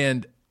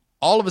 And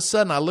all of a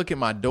sudden, I look at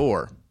my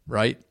door,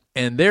 right?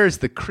 And there's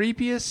the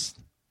creepiest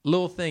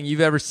little thing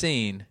you've ever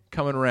seen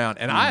coming around.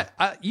 And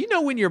I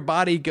when your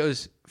body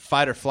goes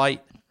fight or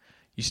flight,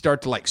 you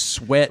start to like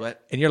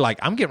sweat. And you're like,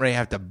 I'm getting ready to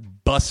have to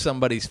bust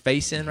somebody's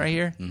face in right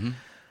here. Mm-hmm.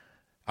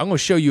 I'm going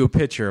to show you a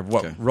picture of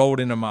what rolled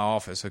into my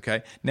office,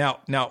 okay? Now,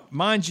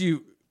 mind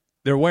you,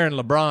 they're wearing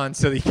LeBron,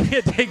 so they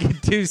can't take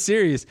it too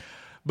serious.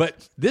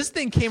 But this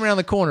thing came around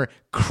the corner,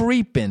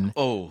 creeping.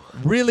 Oh.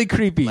 Really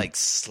creepy. Like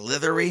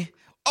slithery.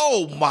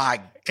 Oh,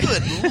 my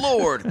good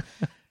Lord.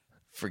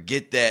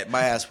 Forget that.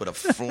 My ass would have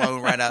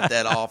flown right out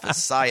that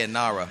office.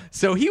 Sayonara.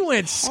 So he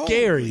went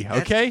scary,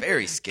 okay? That's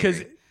very scary.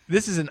 Because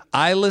this is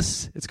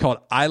it's called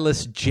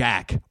Eyeless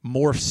Jack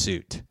morph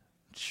suit.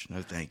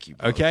 No, thank you,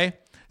 bro. Okay?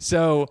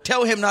 So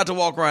tell him not to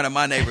walk around in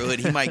my neighborhood.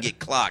 He might get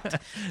clocked.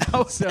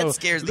 That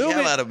scares the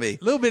hell out of me.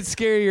 A little bit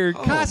scarier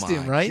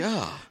costume, right?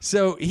 God.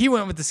 So he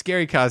went with the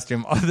scary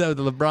costume, although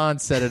the LeBron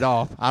set it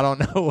off. I don't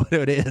know what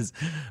it is.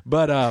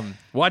 But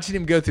watching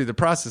him go through the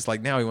process,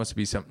 like now he wants to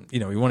be something, he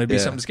wanted to be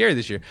something scary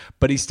this year.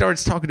 But he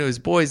starts talking to his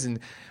boys,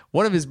 and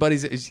one of his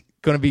buddies is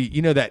going to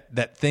be,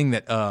 that thing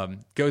that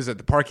goes at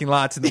the parking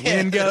lots and the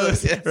wind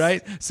goes,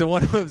 right? So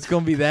one of them's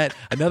going to be that.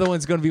 Another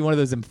one's going to be one of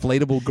those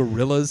inflatable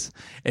gorillas.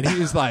 And he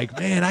was like,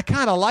 man, I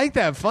kind of like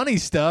that funny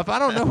stuff. I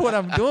don't know what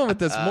I'm doing with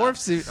this morph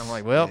suit. I'm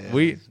like, well,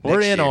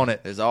 we're in on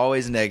it. There's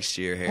always next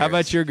year, Harris. How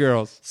about your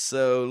girls?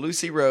 So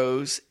Lucy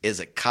Rose is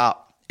a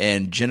cop,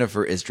 and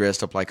Jennifer is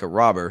dressed up like a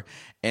robber.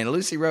 And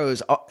Lucy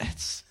Rose,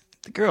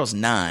 the girl's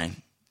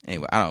 9.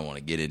 Anyway, I don't want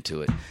to get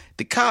into it.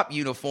 The cop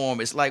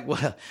uniform is like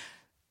what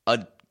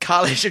a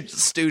college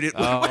student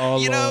would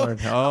wear,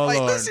 Lord. I'm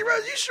like, Lucy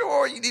Rose, you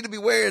sure you need to be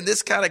wearing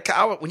this kind of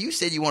cop? When you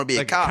said you want to be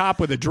a cop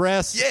with a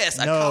dress? Yes,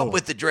 a cop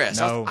with the dress.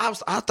 No.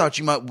 I thought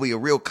you might be a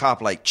real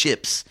cop like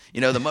Chips,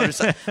 the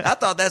motorcycle. I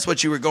thought that's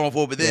what you were going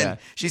for, but then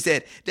she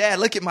said, Dad,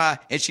 look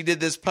at and she did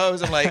this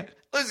pose. I'm like,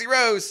 Lucy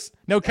Rose.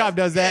 No cop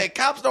does that. Yeah,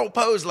 cops don't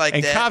pose like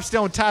and that. And cops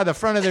don't tie the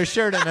front of their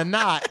shirt in a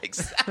knot.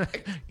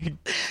 Exactly.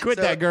 Quit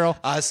that, girl.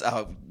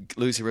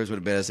 Lucy Rose would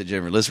have been. I said,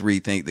 Jennifer, let's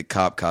rethink the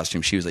cop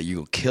costume. She was like, you're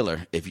going to kill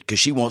her because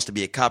she wants to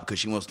be a cop because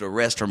she wants to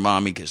arrest her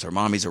mommy because her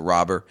mommy's a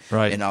robber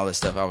and all this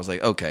stuff. I was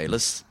like, okay,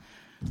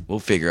 we'll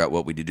figure out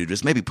what we do.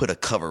 Just maybe put a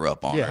cover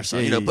up on her.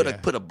 So,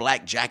 put a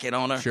black jacket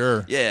on her.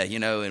 Sure. Yeah,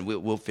 and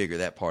we'll figure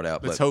that part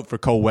out. Let's hope for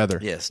cold weather.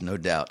 Yes, no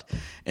doubt.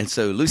 And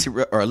so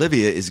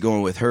Olivia is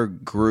going with her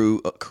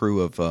crew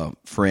of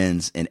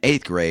friends in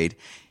 8th grade.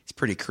 It's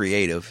pretty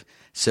creative.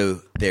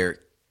 So they're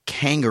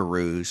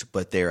kangaroos,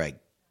 but they're a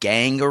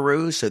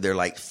gangaroos, so they're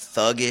like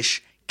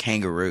thuggish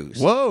kangaroos.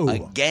 Whoa. A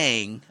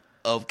gang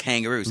of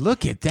kangaroos.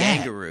 Look at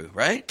that. Kangaroo,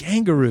 right?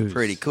 Kangaroos.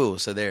 Pretty cool.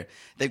 So they've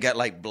got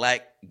like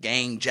black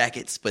gang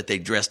jackets, but they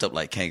dressed up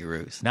like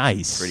kangaroos.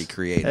 Nice. Pretty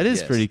creative. That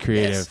is pretty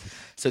creative. Yes.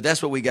 So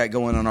that's what we got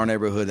going on in our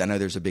neighborhood. I know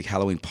there's a big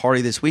Halloween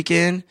party this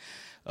weekend.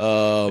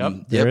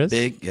 There is.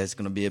 Big. Yeah, it's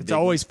going to be a big. It's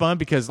always fun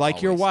because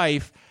like your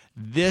wife,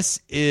 this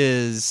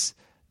is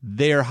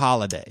their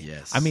holiday.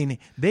 Yes. I mean,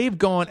 they've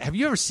gone, have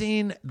you ever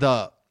seen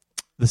the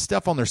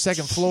stuff on their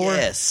second floor?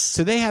 Yes.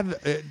 So they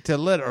have, to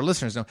let our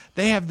listeners know,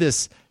 they have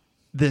this,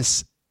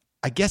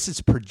 I guess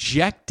it's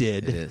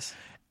projected. It is.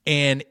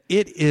 And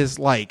it is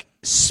like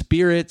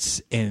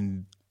spirits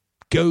and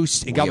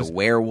ghosts and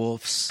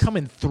werewolves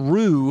coming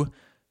through,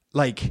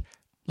 like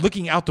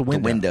looking out the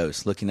window.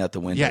 Looking out the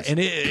windows. Yeah, and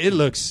it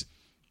looks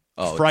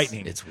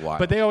frightening. It's wild.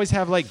 But they always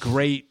have like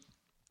great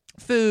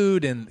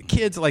food, and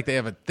kids, like they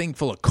have a thing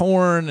full of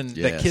corn and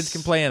that kids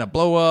can play in a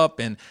blow up.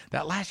 And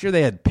that last year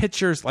they had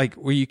pictures like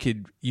where you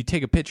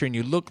take a picture and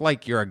you look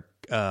like you're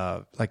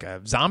like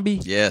a zombie.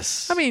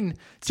 Yes. I mean,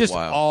 just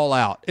wild. All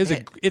out.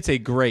 It's a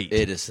great.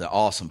 It is an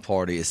awesome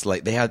party. It's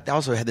like they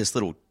also had this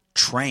little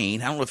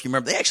train. I don't know if you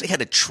remember. They actually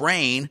had a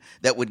train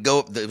that would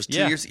go. That was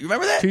 2 years. You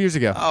remember that? 2 years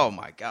ago. Oh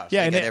my gosh.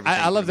 Yeah, and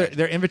I love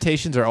their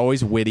invitations are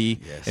always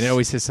witty, and it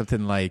always says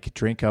something like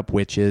 "drink up,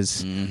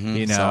 witches."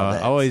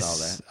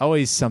 Mm-hmm.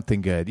 Always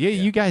something good. Yeah,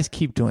 you guys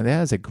keep doing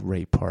that. Is a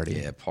great party.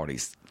 Yeah,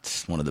 party's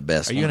one of the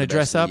best. Are you going to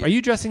dress up? Are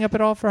you dressing up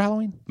at all for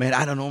Halloween? Man,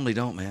 I normally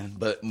don't, man.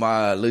 But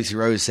my Lucy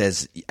Rose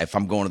says if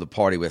I'm going to the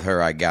party with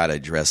her, I gotta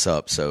dress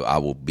up. So I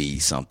will be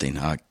something.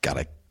 I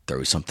gotta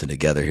throw something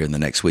together here in the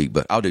next week,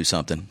 but I'll do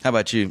something. How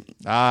about you?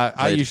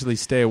 I usually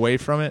stay away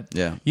from it.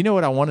 Yeah. You know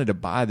what I wanted to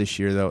buy this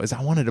year, though, is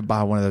I wanted to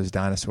buy one of those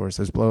dinosaurs,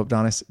 those blow-up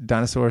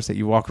dinosaurs that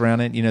you walk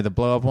around in, the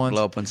blow-up ones?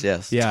 Blow-up ones,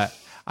 yes. Yeah.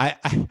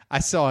 I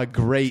saw a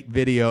great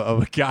video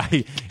of a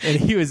guy, and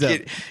he was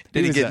Did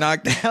he get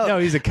knocked out? No,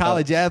 he's a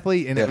college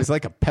athlete, and it was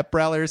like a pep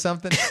rally or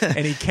something,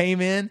 and he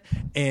came in,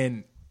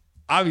 and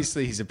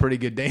obviously he's a pretty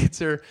good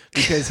dancer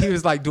because he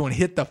was like doing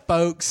Hit the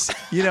Folks.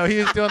 He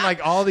was doing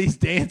like all these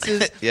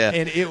dances. Yeah.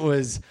 And it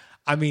was,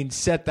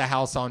 set the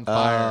house on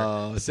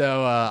fire.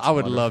 So I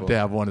would love to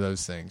have one of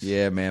those things.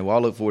 Yeah, man. Well, I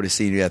look forward to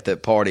seeing you at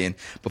that party. And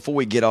before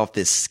we get off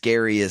this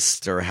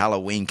scariest or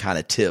Halloween kind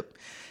of tip,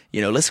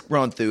 let's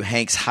run through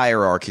Hank's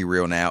hierarchy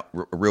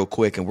real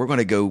quick. And we're going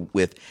to go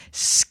with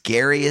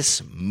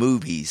scariest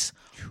movies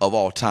of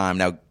all time.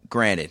 Now,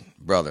 granted,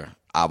 brother,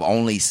 I've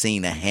only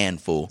seen a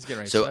handful,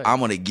 so I'm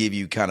going to give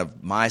you kind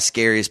of my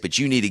scariest, but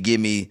you need to give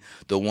me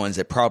the ones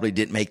that probably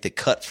didn't make the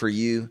cut for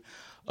you,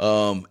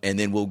 and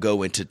then we'll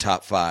go into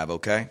top 5,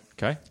 okay?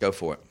 Okay. Go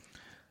for it.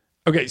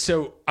 Okay,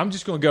 so I'm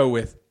just going to go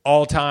with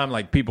all time,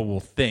 like people will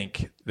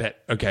think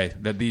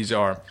that these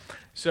are.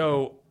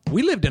 So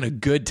we lived in a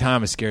good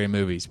time of scary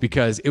movies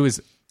because it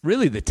was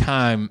really the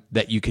time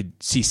that you could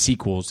see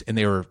sequels, and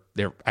they're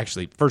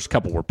actually, first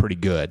couple were pretty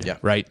good,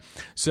 right?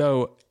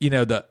 So,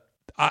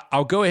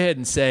 I'll go ahead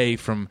and say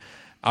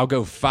I'll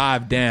go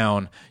 5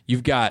 down.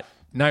 You've got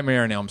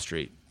Nightmare on Elm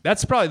Street.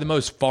 That's probably the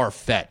most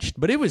far-fetched,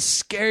 but it was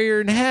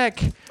scarier than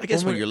heck. I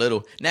guess when you're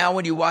little. Now,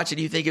 when you watch it,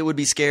 do you think it would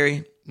be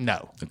scary?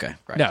 No. Okay.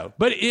 Right. No.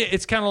 But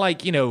it's kind of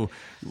like, your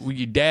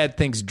dad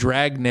thinks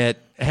Dragnet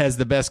has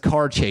the best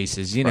car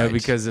chases, right.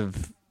 because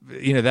of,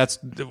 that's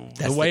the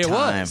way it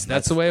was.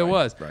 That's the way it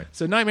was. Right.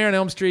 So Nightmare on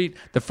Elm Street,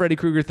 the Freddy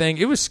Krueger thing,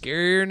 it was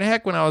scarier than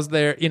heck when I was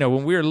there,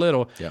 when we were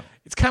little. Yeah.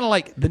 It's kind of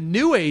like the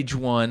New Age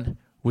one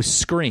was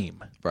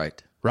Scream.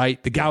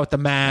 Right? The guy with the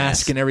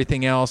mask and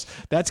everything else.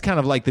 That's kind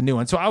of like the new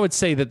one. So I would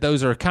say that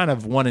those are kind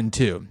of 1 and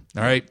 2.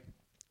 All right.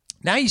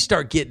 Now you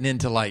start getting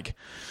into like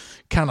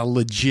kind of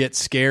legit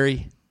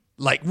scary,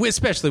 like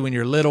especially when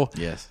you're little.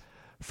 Yes.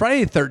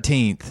 Friday the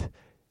 13th,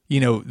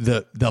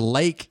 the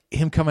lake,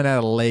 him coming out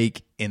of the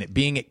lake and it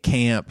being at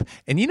camp.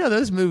 And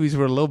those movies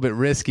were a little bit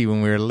risky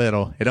when we were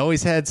little. It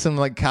always had some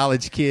like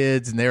college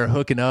kids and they were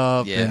hooking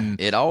up. Yeah.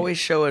 And it always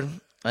showed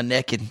a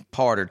naked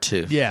part or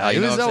two. Yeah, it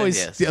was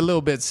always a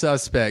little bit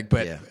suspect.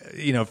 But,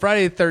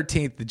 Friday the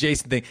 13th, the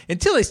Jason thing,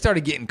 until they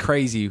started getting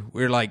crazy,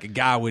 where like a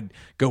guy would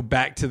go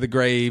back to the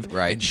grave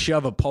and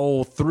shove a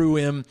pole through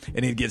him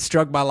and he'd get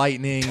struck by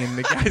lightning and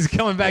the guy's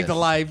coming back to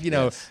life. You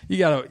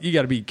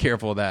gotta be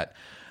careful of that.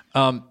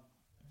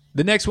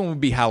 The next one would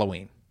be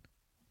Halloween.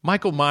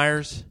 Michael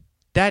Myers,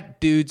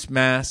 that dude's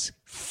mask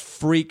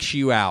freaks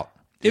you out.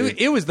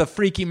 It was the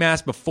freaky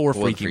mask before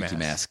freaky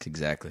mask.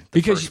 Exactly.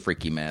 Because first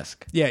freaky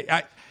mask.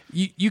 Yeah,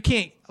 you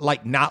can't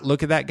like not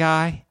look at that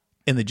guy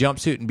in the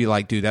jumpsuit and be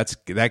like, dude,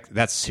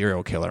 that's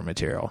serial killer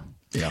material.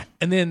 Yeah.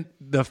 And then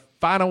the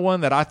final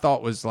one that I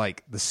thought was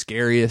like the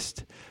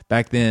scariest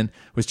back then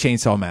was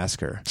Chainsaw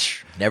Massacre.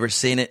 Never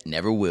seen it,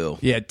 never will.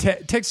 Yeah,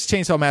 Texas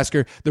Chainsaw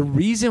Massacre. The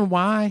reason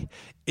why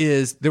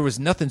is there was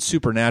nothing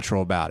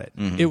supernatural about it.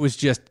 Mm-hmm. It was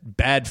just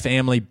bad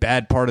family,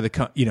 bad part of the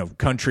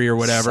country or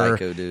whatever.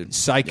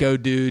 Psycho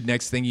dude.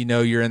 Next thing you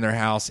know, you're in their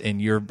house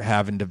and you're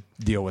having to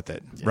deal with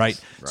it,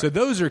 right? So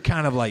those are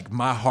kind of like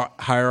my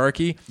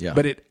hierarchy. Yeah.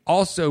 But it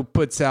also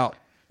puts out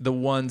the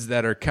ones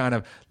that are kind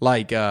of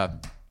like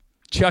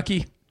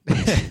Chucky.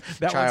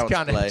 That one's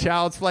kind of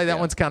Child's Play. That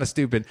one's kind of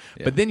stupid.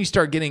 Yeah. But then you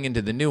start getting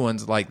into the new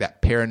ones like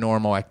that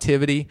Paranormal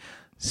Activity,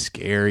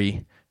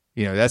 scary.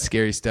 That's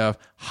scary stuff.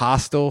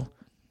 Hostel.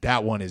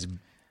 That one is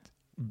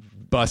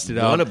busted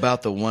up. What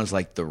about the ones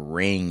like The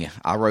Ring?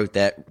 I wrote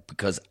that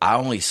because I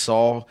only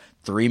saw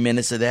 3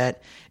 minutes of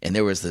that, and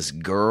there was this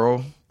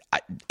girl.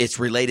 It's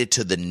related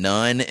to The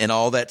Nun and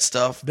all that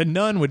stuff. The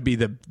Nun would be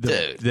the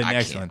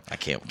next one. I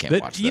can't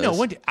watch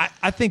those.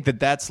 I think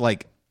that's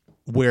like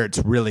where it's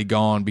really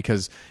gone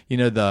because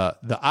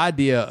the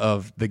idea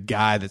of the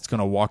guy that's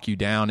going to walk you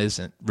down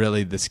isn't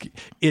really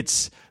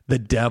it's the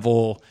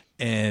devil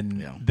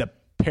and the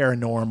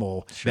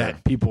paranormal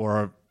that people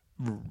are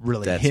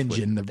really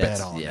hinging the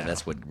bet on. Yeah,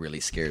 that's what really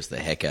scares the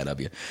heck out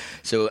of you.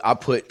 So I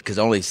because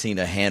I only seen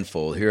a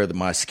handful. Here are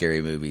my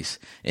scary movies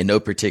in no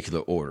particular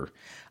order.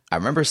 I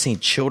remember seeing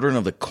Children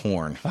of the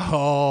Corn.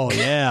 Oh,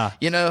 yeah.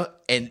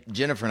 And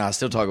Jennifer and I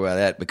still talk about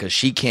that because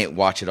she can't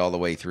watch it all the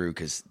way through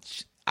because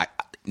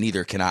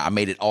neither can I. I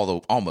made it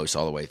almost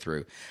all the way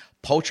through.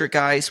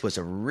 Poltergeist was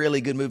a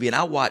really good movie, and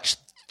I watched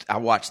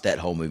that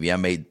whole movie. I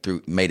made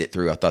it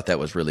through. I thought that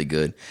was really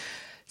good.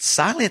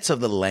 Silence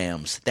of the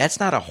Lambs. That's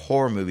not a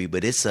horror movie,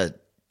 but it's a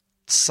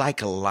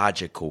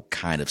psychological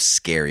kind of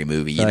scary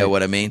movie. You know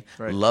what I mean?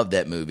 Right. Love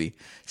that movie.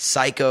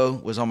 Psycho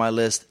was on my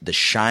list. The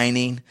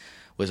Shining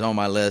was on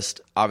my list.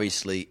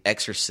 Obviously,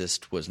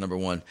 Exorcist was number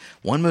 1.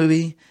 One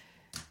movie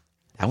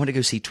I went to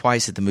go see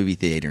twice at the movie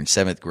theater in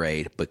 7th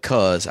grade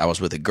because I was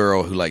with a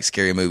girl who liked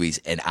scary movies,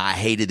 and I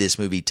hated this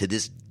movie. To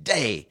this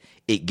day,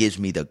 it gives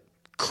me the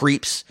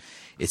creeps.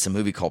 It's a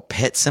movie called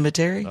Pet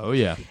Sematary. Oh,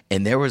 yeah.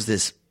 And there was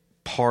this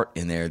part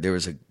in there. There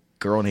was a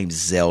girl named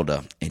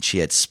Zelda, and she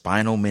had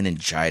spinal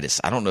meningitis.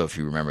 I don't know if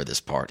you remember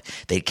this part.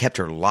 They kept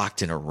her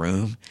locked in a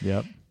room.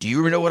 Yep. Do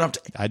you know what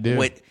I do.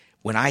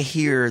 When I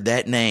hear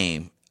that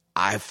name,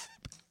 I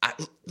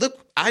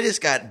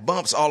just got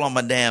bumps all on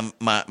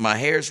my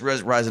hair's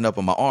rising up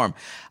on my arm.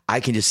 I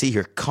can just see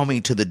her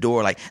coming to the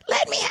door like,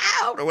 let me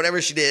out, or whatever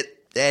she did.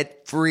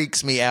 That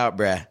freaks me out,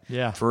 bruh.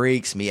 Yeah.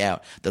 Freaks me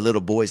out. The little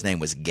boy's name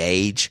was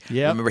Gage.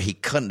 Yep. Remember, he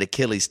cut an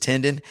Achilles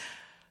tendon.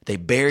 They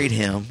buried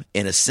him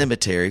in a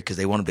cemetery because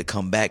they wanted him to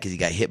come back because he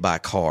got hit by a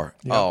car.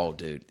 Yep. Oh,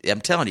 dude.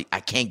 I'm telling you, I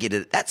can't get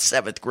it. That's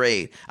 7th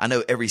grade. I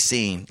know every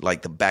scene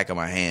like the back of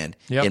my hand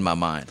in my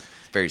mind.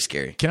 It's very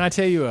scary. Can I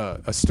tell you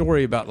a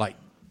story about, like,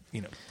 you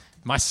know,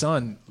 my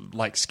son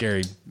likes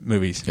scary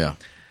movies. Yeah.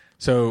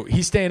 So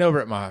he's staying over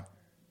at my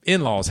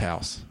in-laws'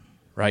 house,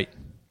 right?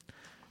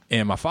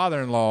 And my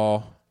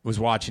father-in-law was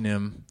watching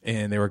him,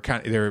 and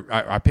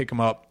I pick him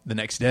up the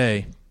next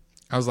day.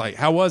 I was like,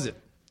 "How was it?"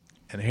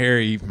 And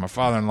Harry, my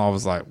father-in-law,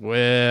 was like,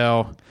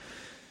 "Well,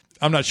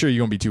 I'm not sure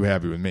you're gonna be too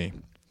happy with me."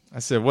 I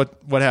said, "What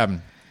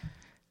happened?"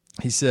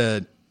 He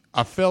said,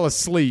 "I fell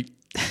asleep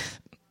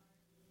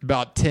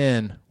about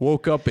 10,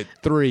 woke up at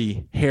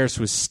 3. Harris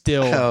was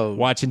still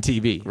watching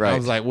TV." Right. I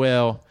was like,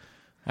 "Well,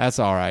 that's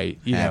all right.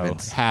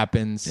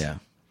 Happens." Yeah.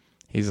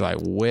 He's like,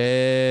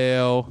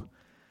 "Well."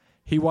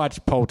 He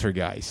watched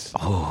Poltergeist.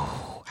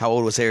 Oh, how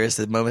old was Harris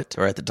at the moment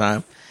or at the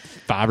time?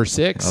 5 or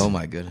 6. Oh,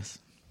 my goodness.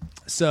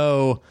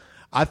 So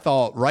I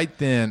thought right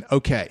then,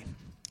 okay,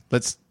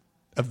 let's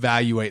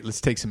evaluate. Let's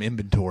take some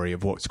inventory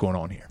of what's going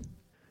on here.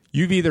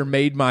 You've either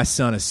made my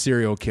son a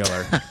serial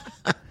killer,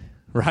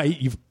 right?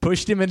 You've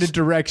pushed him in a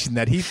direction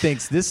that he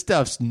thinks this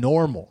stuff's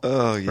normal,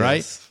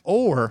 right?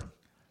 Or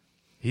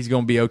he's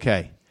going to be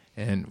okay.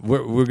 And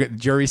we're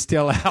jury's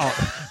still out,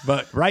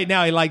 but right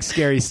now he likes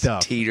scary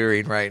stuff.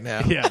 Teetering right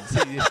now. Yeah,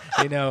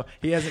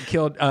 he hasn't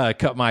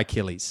cut my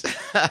Achilles.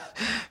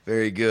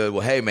 Very good.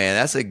 Well, hey man,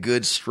 that's a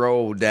good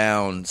stroll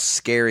down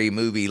scary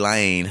movie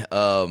lane.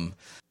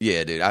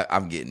 Yeah, dude,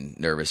 I'm getting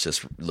nervous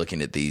just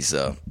looking at these.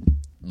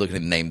 Looking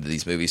at the name of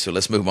these movies. So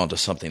let's move on to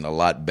something a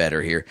lot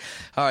better here.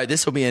 All right,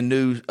 this will be a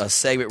new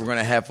segment we're going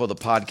to have for the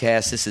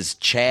podcast. This is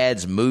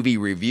Chad's movie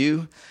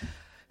review.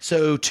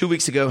 So 2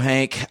 weeks ago,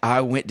 Hank, I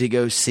went to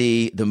go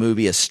see the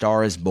movie A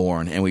Star is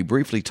Born, and we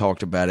briefly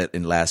talked about it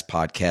in last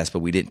podcast, but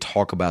we didn't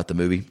talk about the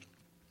movie.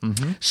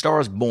 Mm-hmm.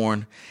 Star is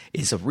Born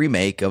is a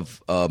remake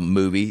of a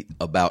movie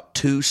about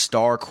 2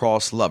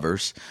 star-crossed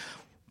lovers,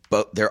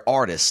 but they're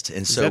artists.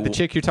 And so, is that the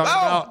chick you're talking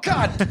about? Oh,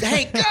 God,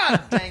 Hank,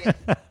 God dang it.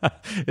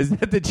 Is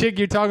that the chick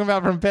you're talking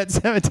about from Pet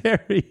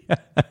Sematary?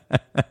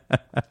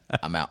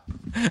 I'm out.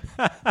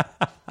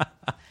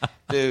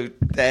 Dude,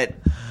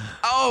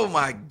 oh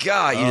my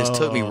God, you just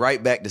took me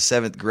right back to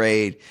 7th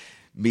grade,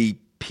 me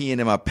peeing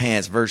in my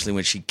pants virtually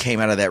when she came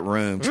out of that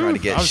room trying to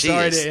get. I'm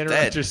sorry to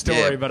interrupt your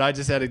story, but I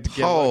just had to get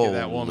a look at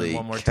that woman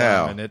one more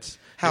time. And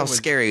how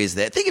scary is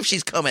that? Think if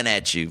she's coming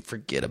at you,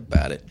 forget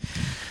about it.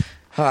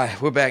 Hi,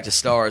 we're back to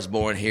Star is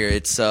Born here.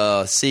 It's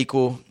a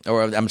sequel,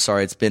 or I'm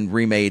sorry, it's been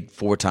remade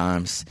 4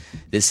 times.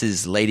 This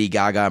is Lady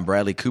Gaga and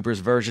Bradley Cooper's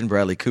version.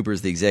 Bradley Cooper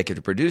is the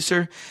executive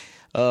producer.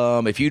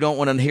 If you don't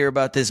want to hear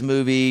about this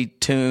movie,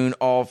 tune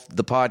off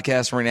the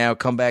podcast right now.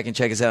 Come back and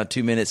check us out in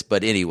 2 minutes.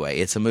 But anyway,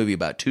 it's a movie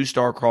about 2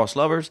 star-crossed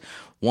lovers.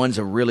 One's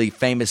a really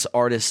famous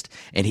artist,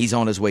 and he's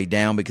on his way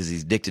down because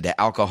he's addicted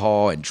to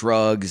alcohol and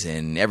drugs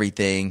and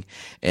everything.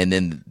 And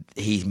then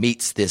he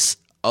meets this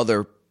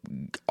other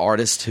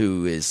artist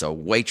who is a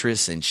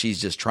waitress, and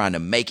she's just trying to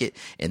make it,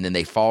 and then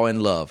they fall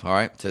in love. All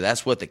right, so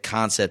that's what the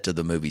concept of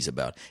the movie's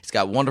about. It's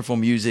got wonderful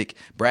music.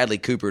 Bradley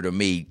Cooper, to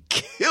me,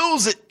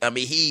 kills it. I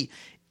mean, he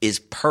is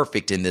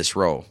perfect in this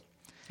role.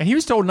 And he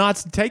was told not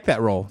to take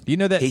that role. Do you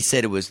know that? He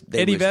said it was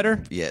Eddie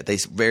Vedder? Yeah,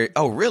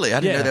 oh, really?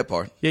 I didn't know that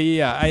part.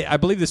 Yeah. I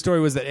believe the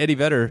story was that Eddie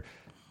Vedder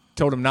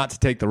told him not to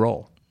take the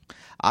role.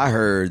 I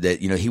heard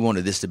that, he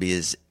wanted this to be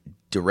his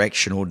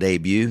directional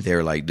debut. They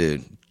were like,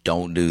 dude,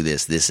 don't do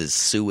this. This is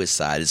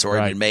suicide. It's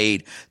already been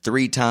made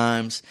 3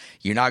 times.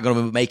 You're not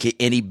going to make it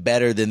any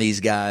better than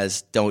these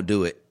guys. Don't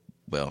do it.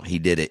 Well, he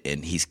did it,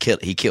 and he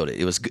killed it.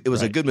 It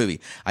was a good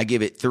movie. I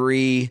give it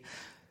 3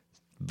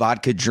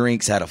 vodka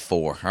drinks out of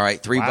 4. All right,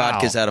 3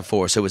 vodkas out of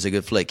 4. So it was a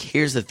good flick.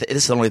 Here's this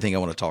is the only thing I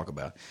want to talk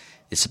about.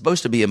 It's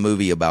supposed to be a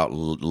movie about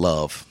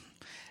love,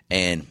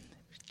 and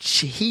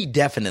he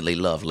definitely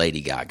loved Lady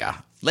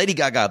Gaga. Lady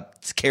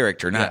Gaga's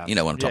character, not what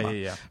I'm talking about.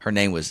 Yeah. Her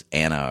name was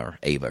Anna or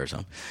Ava or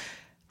something.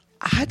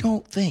 I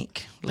don't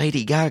think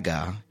Lady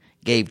Gaga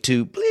gave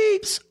 2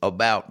 bleeps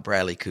about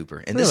Bradley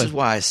Cooper, and this is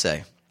why I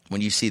say, when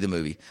you see the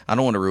movie, I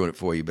don't want to ruin it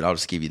for you, but I'll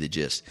just give you the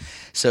gist.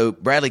 So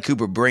Bradley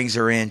Cooper brings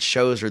her in,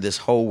 shows her this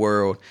whole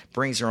world,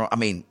 brings her on. I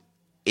mean,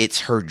 it's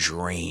her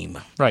dream.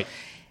 Right.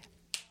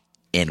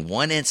 In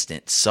one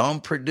instant, some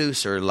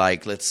producer,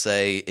 like let's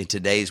say in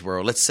today's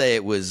world, let's say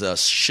it was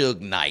Suge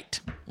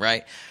Knight,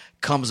 right?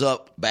 Comes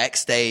up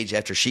backstage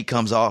after she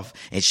comes off,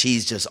 and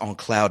she's just on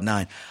cloud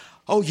 9.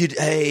 Oh,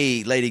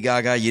 hey, Lady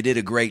Gaga, you did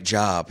a great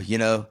job,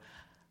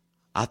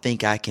 I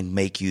think I can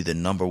make you the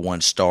number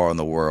 1 star in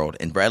the world.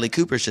 And Bradley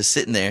Cooper's just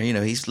sitting there,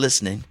 he's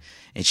listening.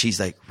 And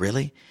she's like,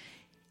 really?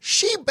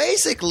 She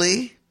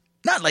basically,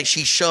 not like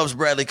she shoves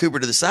Bradley Cooper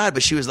to the side,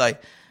 but she was like,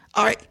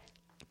 all right,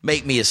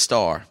 make me a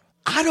star.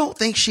 I don't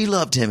think she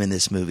loved him in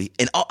this movie.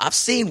 And I've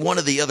seen one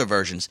of the other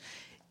versions.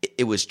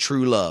 It was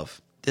true love.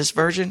 This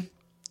version,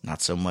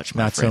 not so much,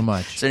 my friend.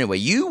 Not so much. So anyway,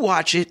 you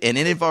watch it, and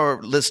any of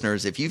our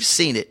listeners, if you've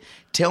seen it,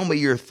 tell me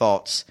your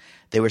thoughts.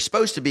 They were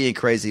supposed to be in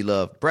crazy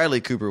love.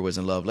 Bradley Cooper was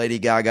in love. Lady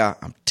Gaga,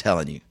 I'm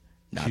telling you,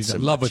 not She's so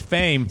in love much. with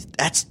fame.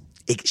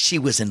 She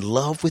was in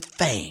love with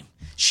fame.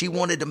 She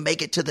wanted to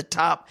make it to the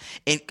top.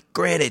 And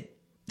granted,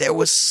 there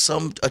was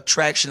some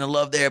attraction and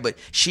love there, but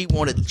she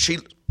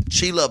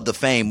loved the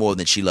fame more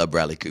than she loved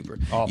Bradley Cooper.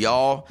 Oh.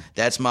 Y'all,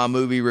 that's my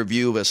movie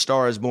review of A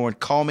Star Is Born.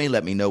 Call me.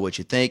 Let me know what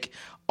you think.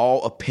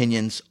 All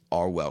opinions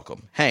are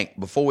welcome. Hank,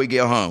 before we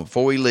get home,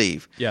 before we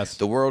leave, yes,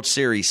 the World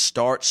Series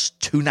starts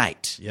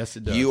tonight. Yes,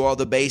 it does. You are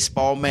the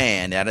baseball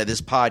man out of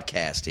this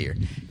podcast here.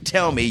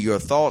 Tell me your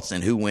thoughts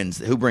and who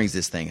brings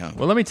this thing home.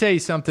 Well, let me tell you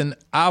something.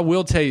 I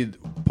will tell you,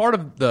 part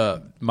of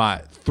my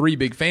 3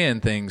 big fan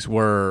things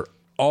were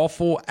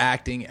awful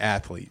acting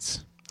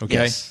athletes.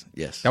 Okay.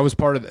 Yes. That was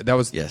part of that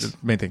was the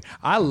main thing.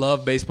 I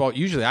love baseball.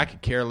 Usually I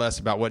could care less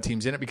about what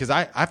team's in it because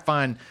I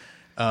find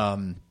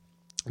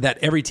that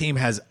every team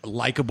has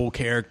likable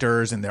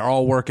characters and they're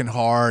all working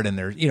hard and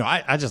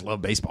I just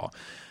love baseball.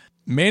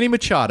 Manny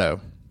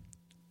Machado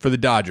for the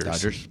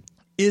Dodgers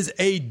is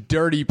a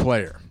dirty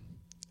player.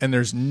 And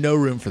there's no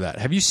room for that.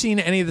 Have you seen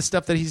any of the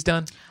stuff that he's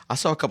done? I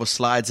saw a couple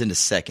slides into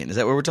second. Is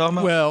that what we're talking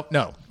about? Well,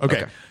 no.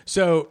 Okay.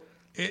 So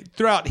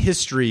throughout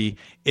history,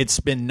 it's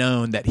been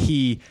known that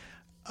he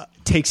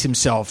takes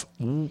himself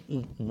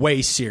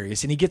way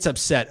serious and he gets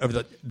upset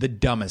over the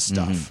dumbest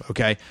stuff. Mm-hmm.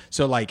 Okay.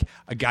 So like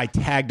a guy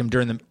tagged him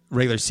during the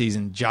regular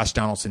season, Josh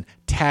Donaldson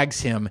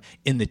tags him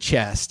in the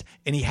chest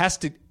and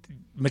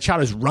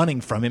Machado's running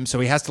from him. So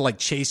he has to like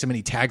chase him and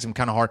he tags him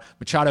kind of hard.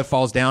 Machado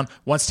falls down,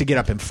 wants to get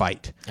up and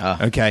fight.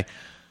 Okay.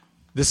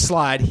 The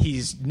slide,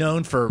 he's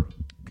known for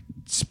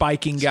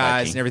spiking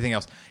guys and everything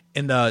else.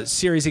 In the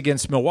series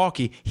against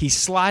Milwaukee, he's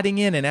sliding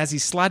in, and as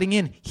he's sliding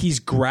in, he's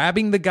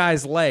grabbing the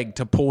guy's leg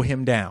to pull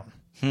him down.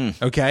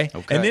 Okay?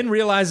 And then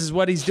realizes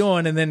what he's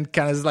doing, and then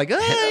kind of is like,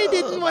 I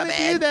didn't want to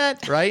do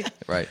that. Right?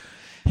 Right.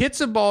 Hits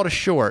a ball to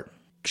short.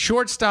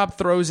 Shortstop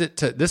throws it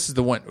to this is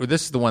the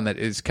one that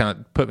is kind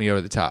of put me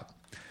over the top.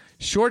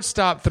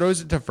 Shortstop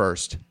throws it to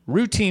first.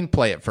 Routine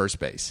play at first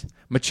base.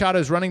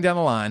 Machado's running down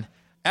the line.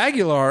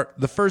 Aguilar,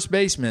 the first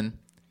baseman,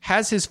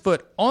 has his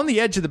foot on the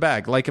edge of the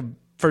bag like a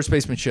first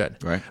baseman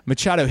should. Right.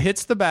 Machado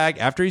hits the bag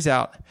after he's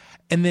out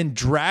and then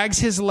drags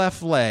his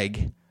left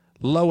leg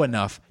low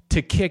enough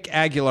to kick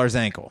Aguilar's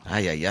ankle.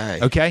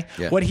 Okay?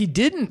 Yeah. What he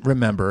didn't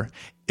remember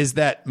is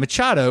that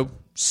Machado,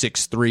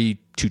 6'3",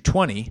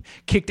 220,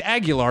 kicked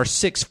Aguilar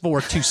 6'4",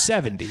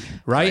 270,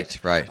 right?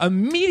 Right.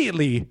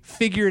 Immediately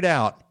figured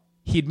out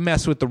he'd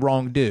messed with the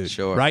wrong dude,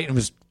 right? And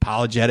was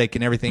apologetic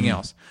and everything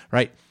else,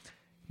 right?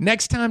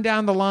 Next time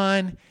down the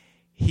line,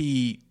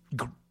 he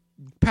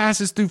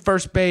passes through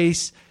first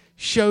base,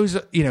 shows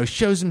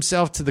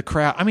himself to the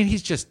crowd. I mean,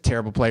 he's just a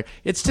terrible player.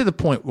 It's to the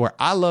point where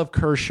I love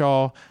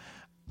Kershaw.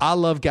 I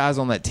love guys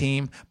on that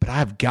team, but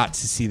I've got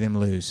to see them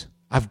lose.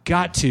 I've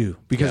got to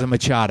because of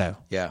Machado.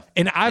 Yeah.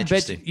 And I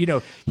bet,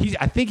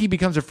 I think he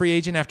becomes a free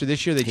agent after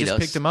this year. They just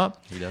picked him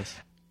up. He does.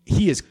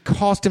 He has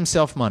cost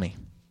himself money.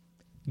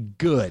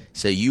 Good.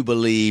 So you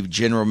believe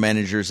general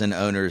managers and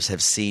owners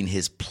have seen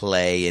his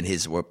play and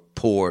his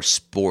poor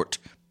sport,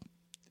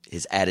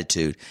 his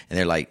attitude, and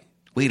they're like,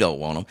 we don't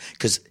want him.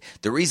 Because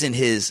the reason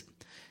his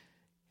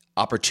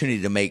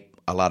opportunity to make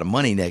a lot of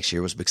money next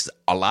year was because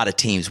a lot of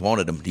teams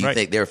wanted him. Do you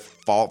think they're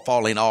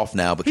falling off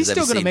now? Because he's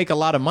still going to make a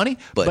lot of money,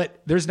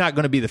 but there's not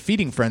going to be the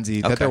feeding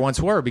frenzy that there once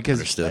were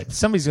because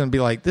somebody's going to be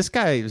like, this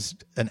guy is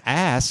an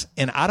ass,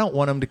 and I don't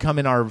want him to come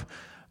in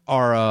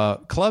our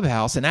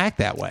clubhouse and act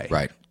that way.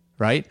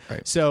 Right.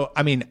 So,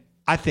 I mean,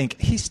 I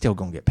think he's still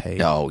going to get paid.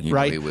 No, you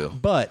know he will.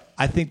 But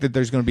I think that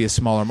there's going to be a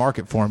smaller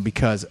market for him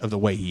because of the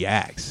way he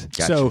acts.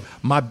 Gotcha. So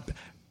my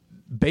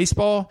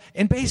baseball's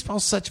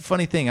such a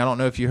funny thing. I don't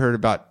know if you heard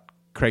about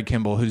Craig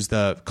Kimbrell, who's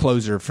the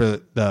closer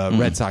for the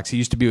Red Sox. He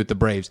used to be with the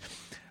Braves.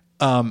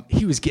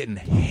 He was getting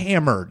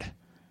hammered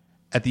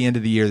at the end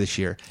of the year this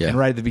year and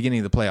right at the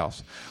beginning of the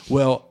playoffs.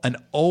 Well, an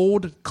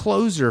old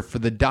closer for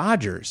the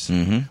Dodgers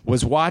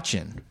was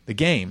watching the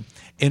game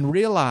and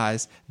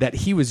realized that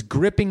he was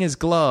gripping his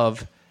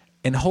glove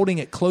and holding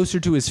it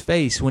closer to his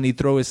face when he'd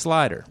throw his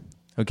slider.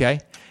 Okay?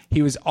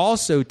 He was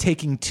also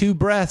taking 2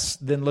 breaths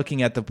than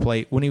looking at the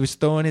plate when he was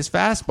throwing his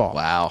fastball.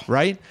 Wow.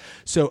 Right?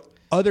 So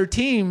other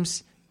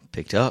teams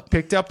picked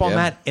up on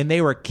that, and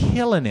they were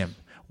killing him.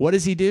 What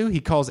does he do?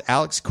 He calls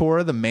Alex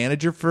Cora, the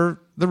manager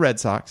for the Red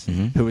Sox,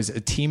 who is a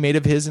teammate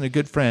of his and a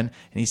good friend,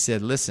 and he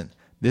said, listen,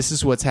 this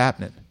is what's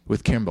happening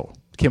with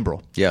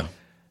Kimbrell. Yeah.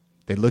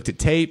 They looked at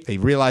tape. They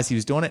realized he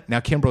was doing it. Now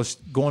Kimbrell's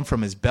going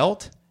from his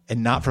belt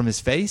and not from his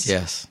face.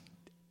 Yes.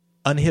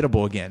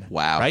 Unhittable again.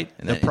 Wow. Right?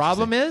 The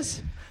problem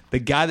is the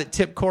guy that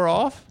tipped Cora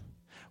off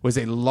was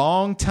a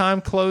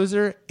long-time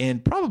closer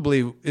and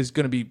probably is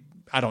going to be,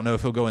 I don't know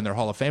if he'll go in their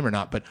Hall of Fame or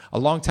not, but a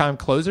long-time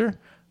closer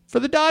for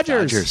the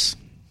Dodgers.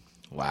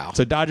 Wow.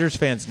 So Dodgers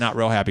fans not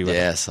real happy with it.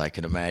 Yes, I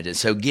can imagine.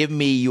 So give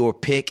me your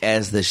pick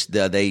as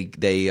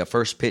they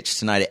first pitch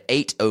tonight at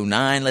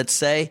 8:09, let's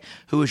say.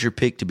 Who is your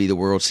pick to be the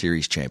World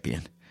Series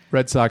champion?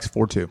 Red Sox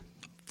 4-2.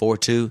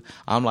 4-2.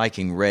 I'm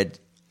liking Red.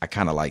 I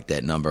kind of like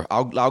that number.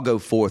 I'll go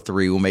 4-3.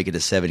 We'll make it a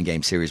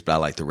 7-game series, but I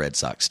like the Red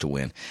Sox to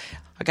win.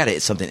 I got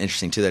something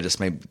interesting too that just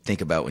made me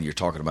think about when you're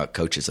talking about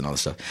coaches and all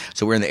this stuff.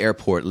 So we're in the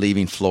airport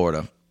leaving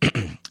Florida,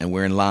 and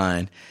we're in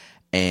line,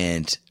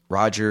 and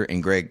Roger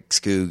and Greg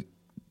Skoog,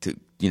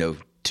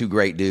 two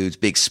great dudes,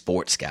 big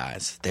sports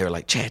guys. They were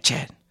like,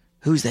 Chad,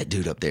 who's that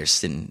dude up there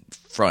sitting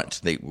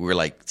front? We were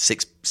like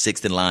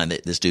sixth in line.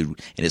 This dude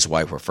and his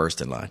wife were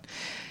first in line.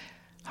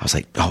 I was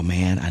like, oh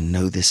man, I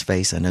know this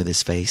face.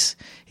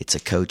 It's a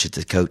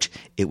coach.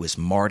 It was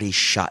Marty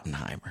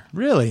Schottenheimer.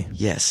 Really?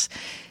 Yes.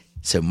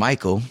 So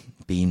Michael,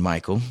 being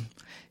Michael,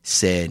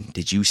 said,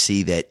 did you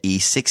see that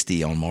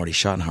E60 on Marty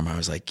Schottenheimer? I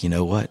was like, you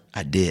know what?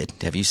 I did.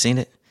 Have you seen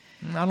it?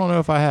 I don't know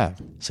if I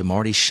have. So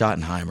Marty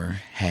Schottenheimer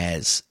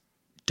has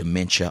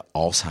dementia,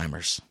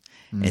 Alzheimer's.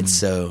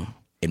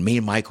 And me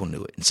and Michael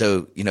knew it. And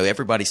so,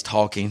 everybody's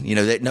talking,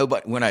 that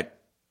nobody, we're not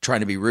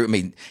trying to be rude. I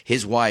mean,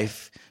 his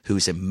wife,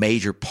 who's a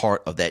major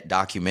part of that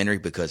documentary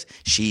because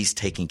she's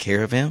taking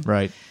care of him.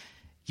 Right.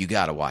 You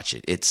got to watch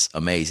it. It's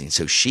amazing.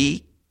 So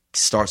she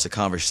starts a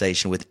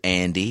conversation with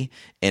Andy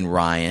and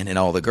Ryan and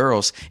all the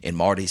girls, and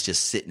Marty's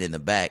just sitting in the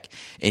back.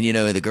 And,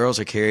 the girls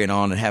are carrying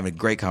on and having a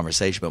great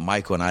conversation, but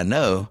Michael and I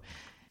know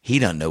he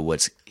doesn't know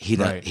what's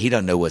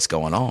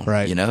going on,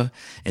 right.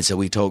 And so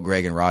we told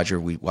Greg and Roger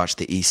we watched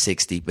the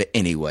E60. But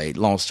anyway,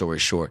 long story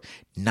short,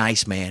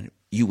 nice man.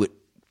 You would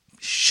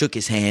shook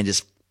his hand,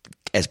 just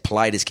as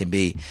polite as can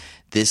be.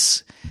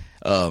 This,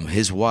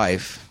 his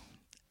wife.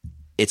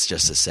 It's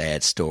just a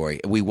sad story.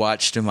 We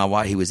watched him.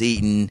 He was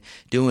eating,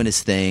 doing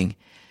his thing.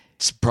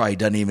 Probably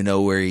doesn't even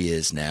know where he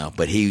is now.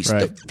 But he's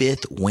the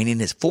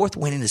fourth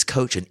winningest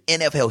coach in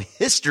NFL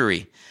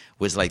history.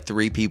 Was like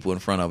 3 people in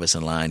front of us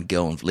in line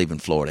leaving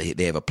Florida.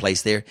 They have a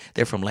place there.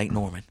 They're from Lake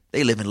Norman.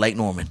 They live in Lake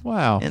Norman.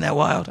 Wow. Isn't that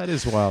wild? That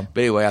is wild.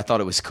 But anyway, I thought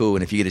it was cool.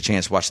 And if you get a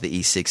chance to watch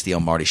the E60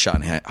 on Marty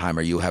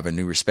Schottenheimer, you'll have a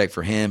new respect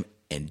for him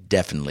and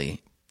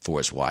definitely for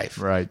his wife.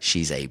 Right.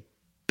 She's a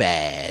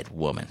bad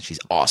woman. She's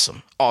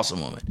awesome.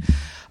 Awesome woman.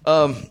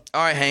 All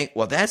right, Hank.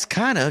 Well, that's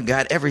kind of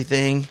got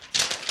everything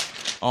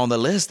on the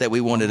list that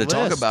we wanted to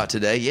talk about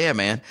today. Yeah,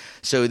 man.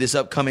 So this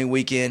upcoming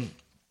weekend,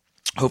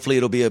 hopefully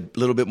it'll be a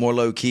little bit more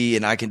low key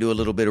and I can do a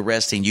little bit of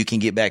resting. You can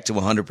get back to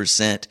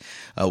 100%.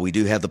 We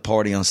do have the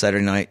party on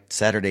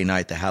Saturday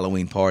night, the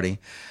Halloween party.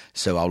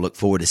 So I'll look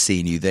forward to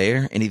seeing you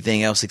there.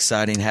 Anything else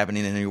exciting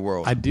happening in your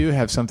world? I do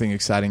have something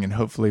exciting, and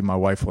hopefully my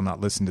wife will not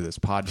listen to this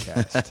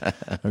podcast,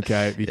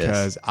 okay?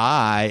 Because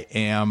I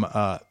am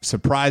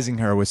surprising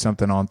her with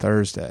something on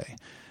Thursday.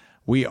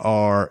 We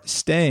are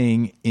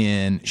staying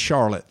in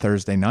Charlotte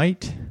Thursday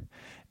night,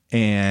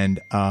 and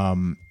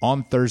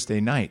on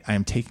Thursday night, I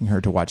am taking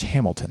her to watch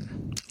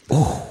Hamilton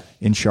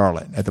in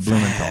Charlotte at the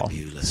Blumenthal.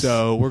 Fabulous.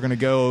 So we're going to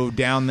go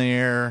down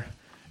there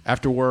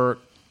after work,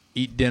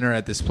 eat dinner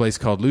at this place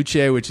called Luce,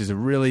 which is a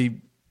really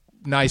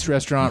nice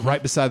restaurant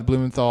right beside the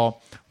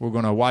Blumenthal. We're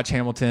going to watch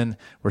Hamilton.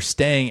 We're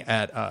staying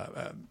at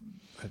a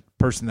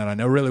person that I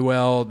know really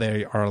well.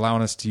 They are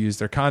allowing us to use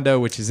their condo,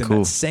 which is in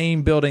that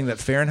same building that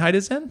Fahrenheit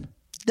is in.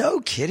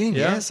 No kidding.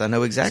 Yeah. Yes, I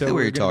know exactly so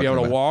where you're talking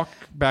about. We're going to be able to walk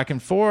back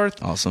and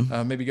forth. Awesome.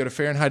 Maybe go to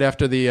Fahrenheit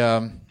after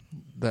the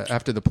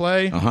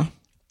play.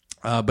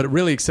 But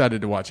really excited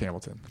to watch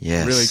Hamilton.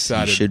 Yes, really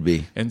excited. You should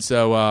be. And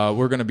so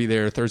we're going to be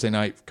there Thursday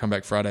night, come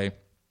back Friday,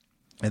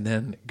 and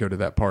then go to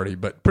that party,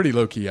 but pretty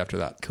low-key after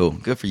that. Cool.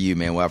 Good for you,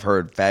 man. Well, I've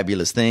heard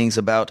fabulous things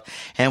about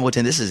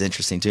Hamilton. This is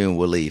interesting, too, and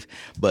we'll leave.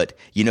 But,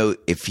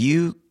 if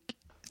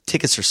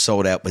tickets are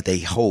sold out, but they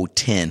hold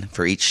 10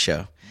 for each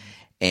show,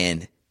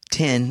 and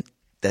 10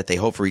 that they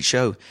hold for each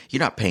show, you're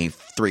not paying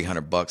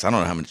 $300. I don't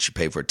know how much you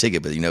pay for a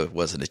ticket, but it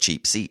wasn't a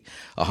cheap seat.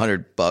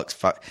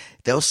 $100.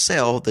 They'll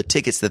sell the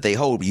tickets that they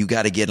hold, but you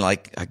got to get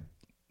like a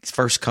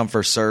first come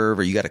first serve,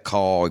 or you got to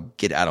call or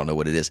get, I don't know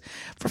what it is,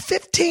 for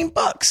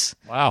 $15.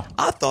 Wow.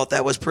 I thought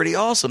that was pretty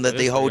awesome that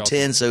they hold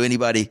 10. So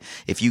anybody,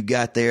 if you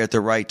got there at the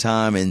right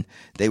time and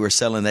they were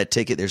selling that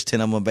ticket, there's 10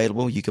 of them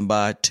available. You can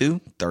buy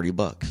 2,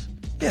 $30.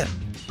 Yeah.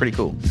 Pretty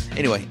cool.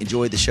 Anyway,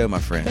 enjoyed the show, my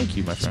friend. Thank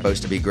you, my friend. It's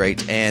supposed to be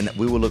great. And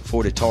we will look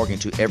forward to talking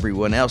to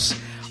everyone else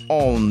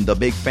on The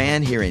Big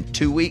Fan here in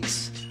 2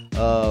 weeks.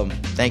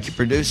 Thank you,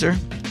 producer.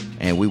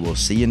 And we will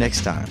see you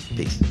next time.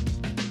 Peace.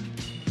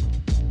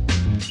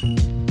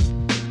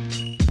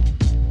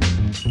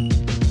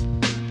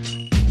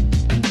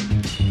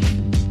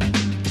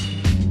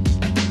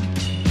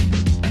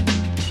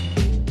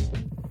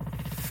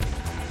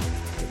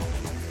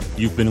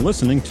 You've been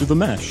listening to The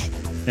Mesh,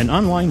 an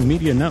online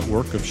media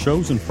network of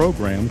shows and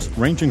programs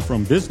ranging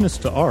from business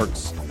to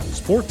arts,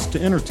 sports to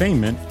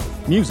entertainment,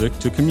 music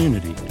to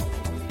community.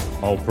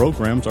 All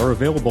programs are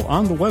available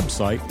on the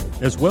website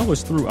as well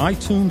as through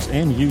iTunes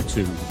and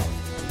YouTube.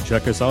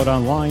 Check us out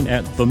online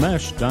at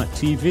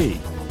themesh.tv.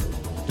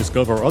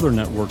 Discover other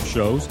network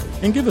shows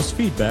and give us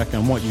feedback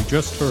on what you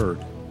just heard.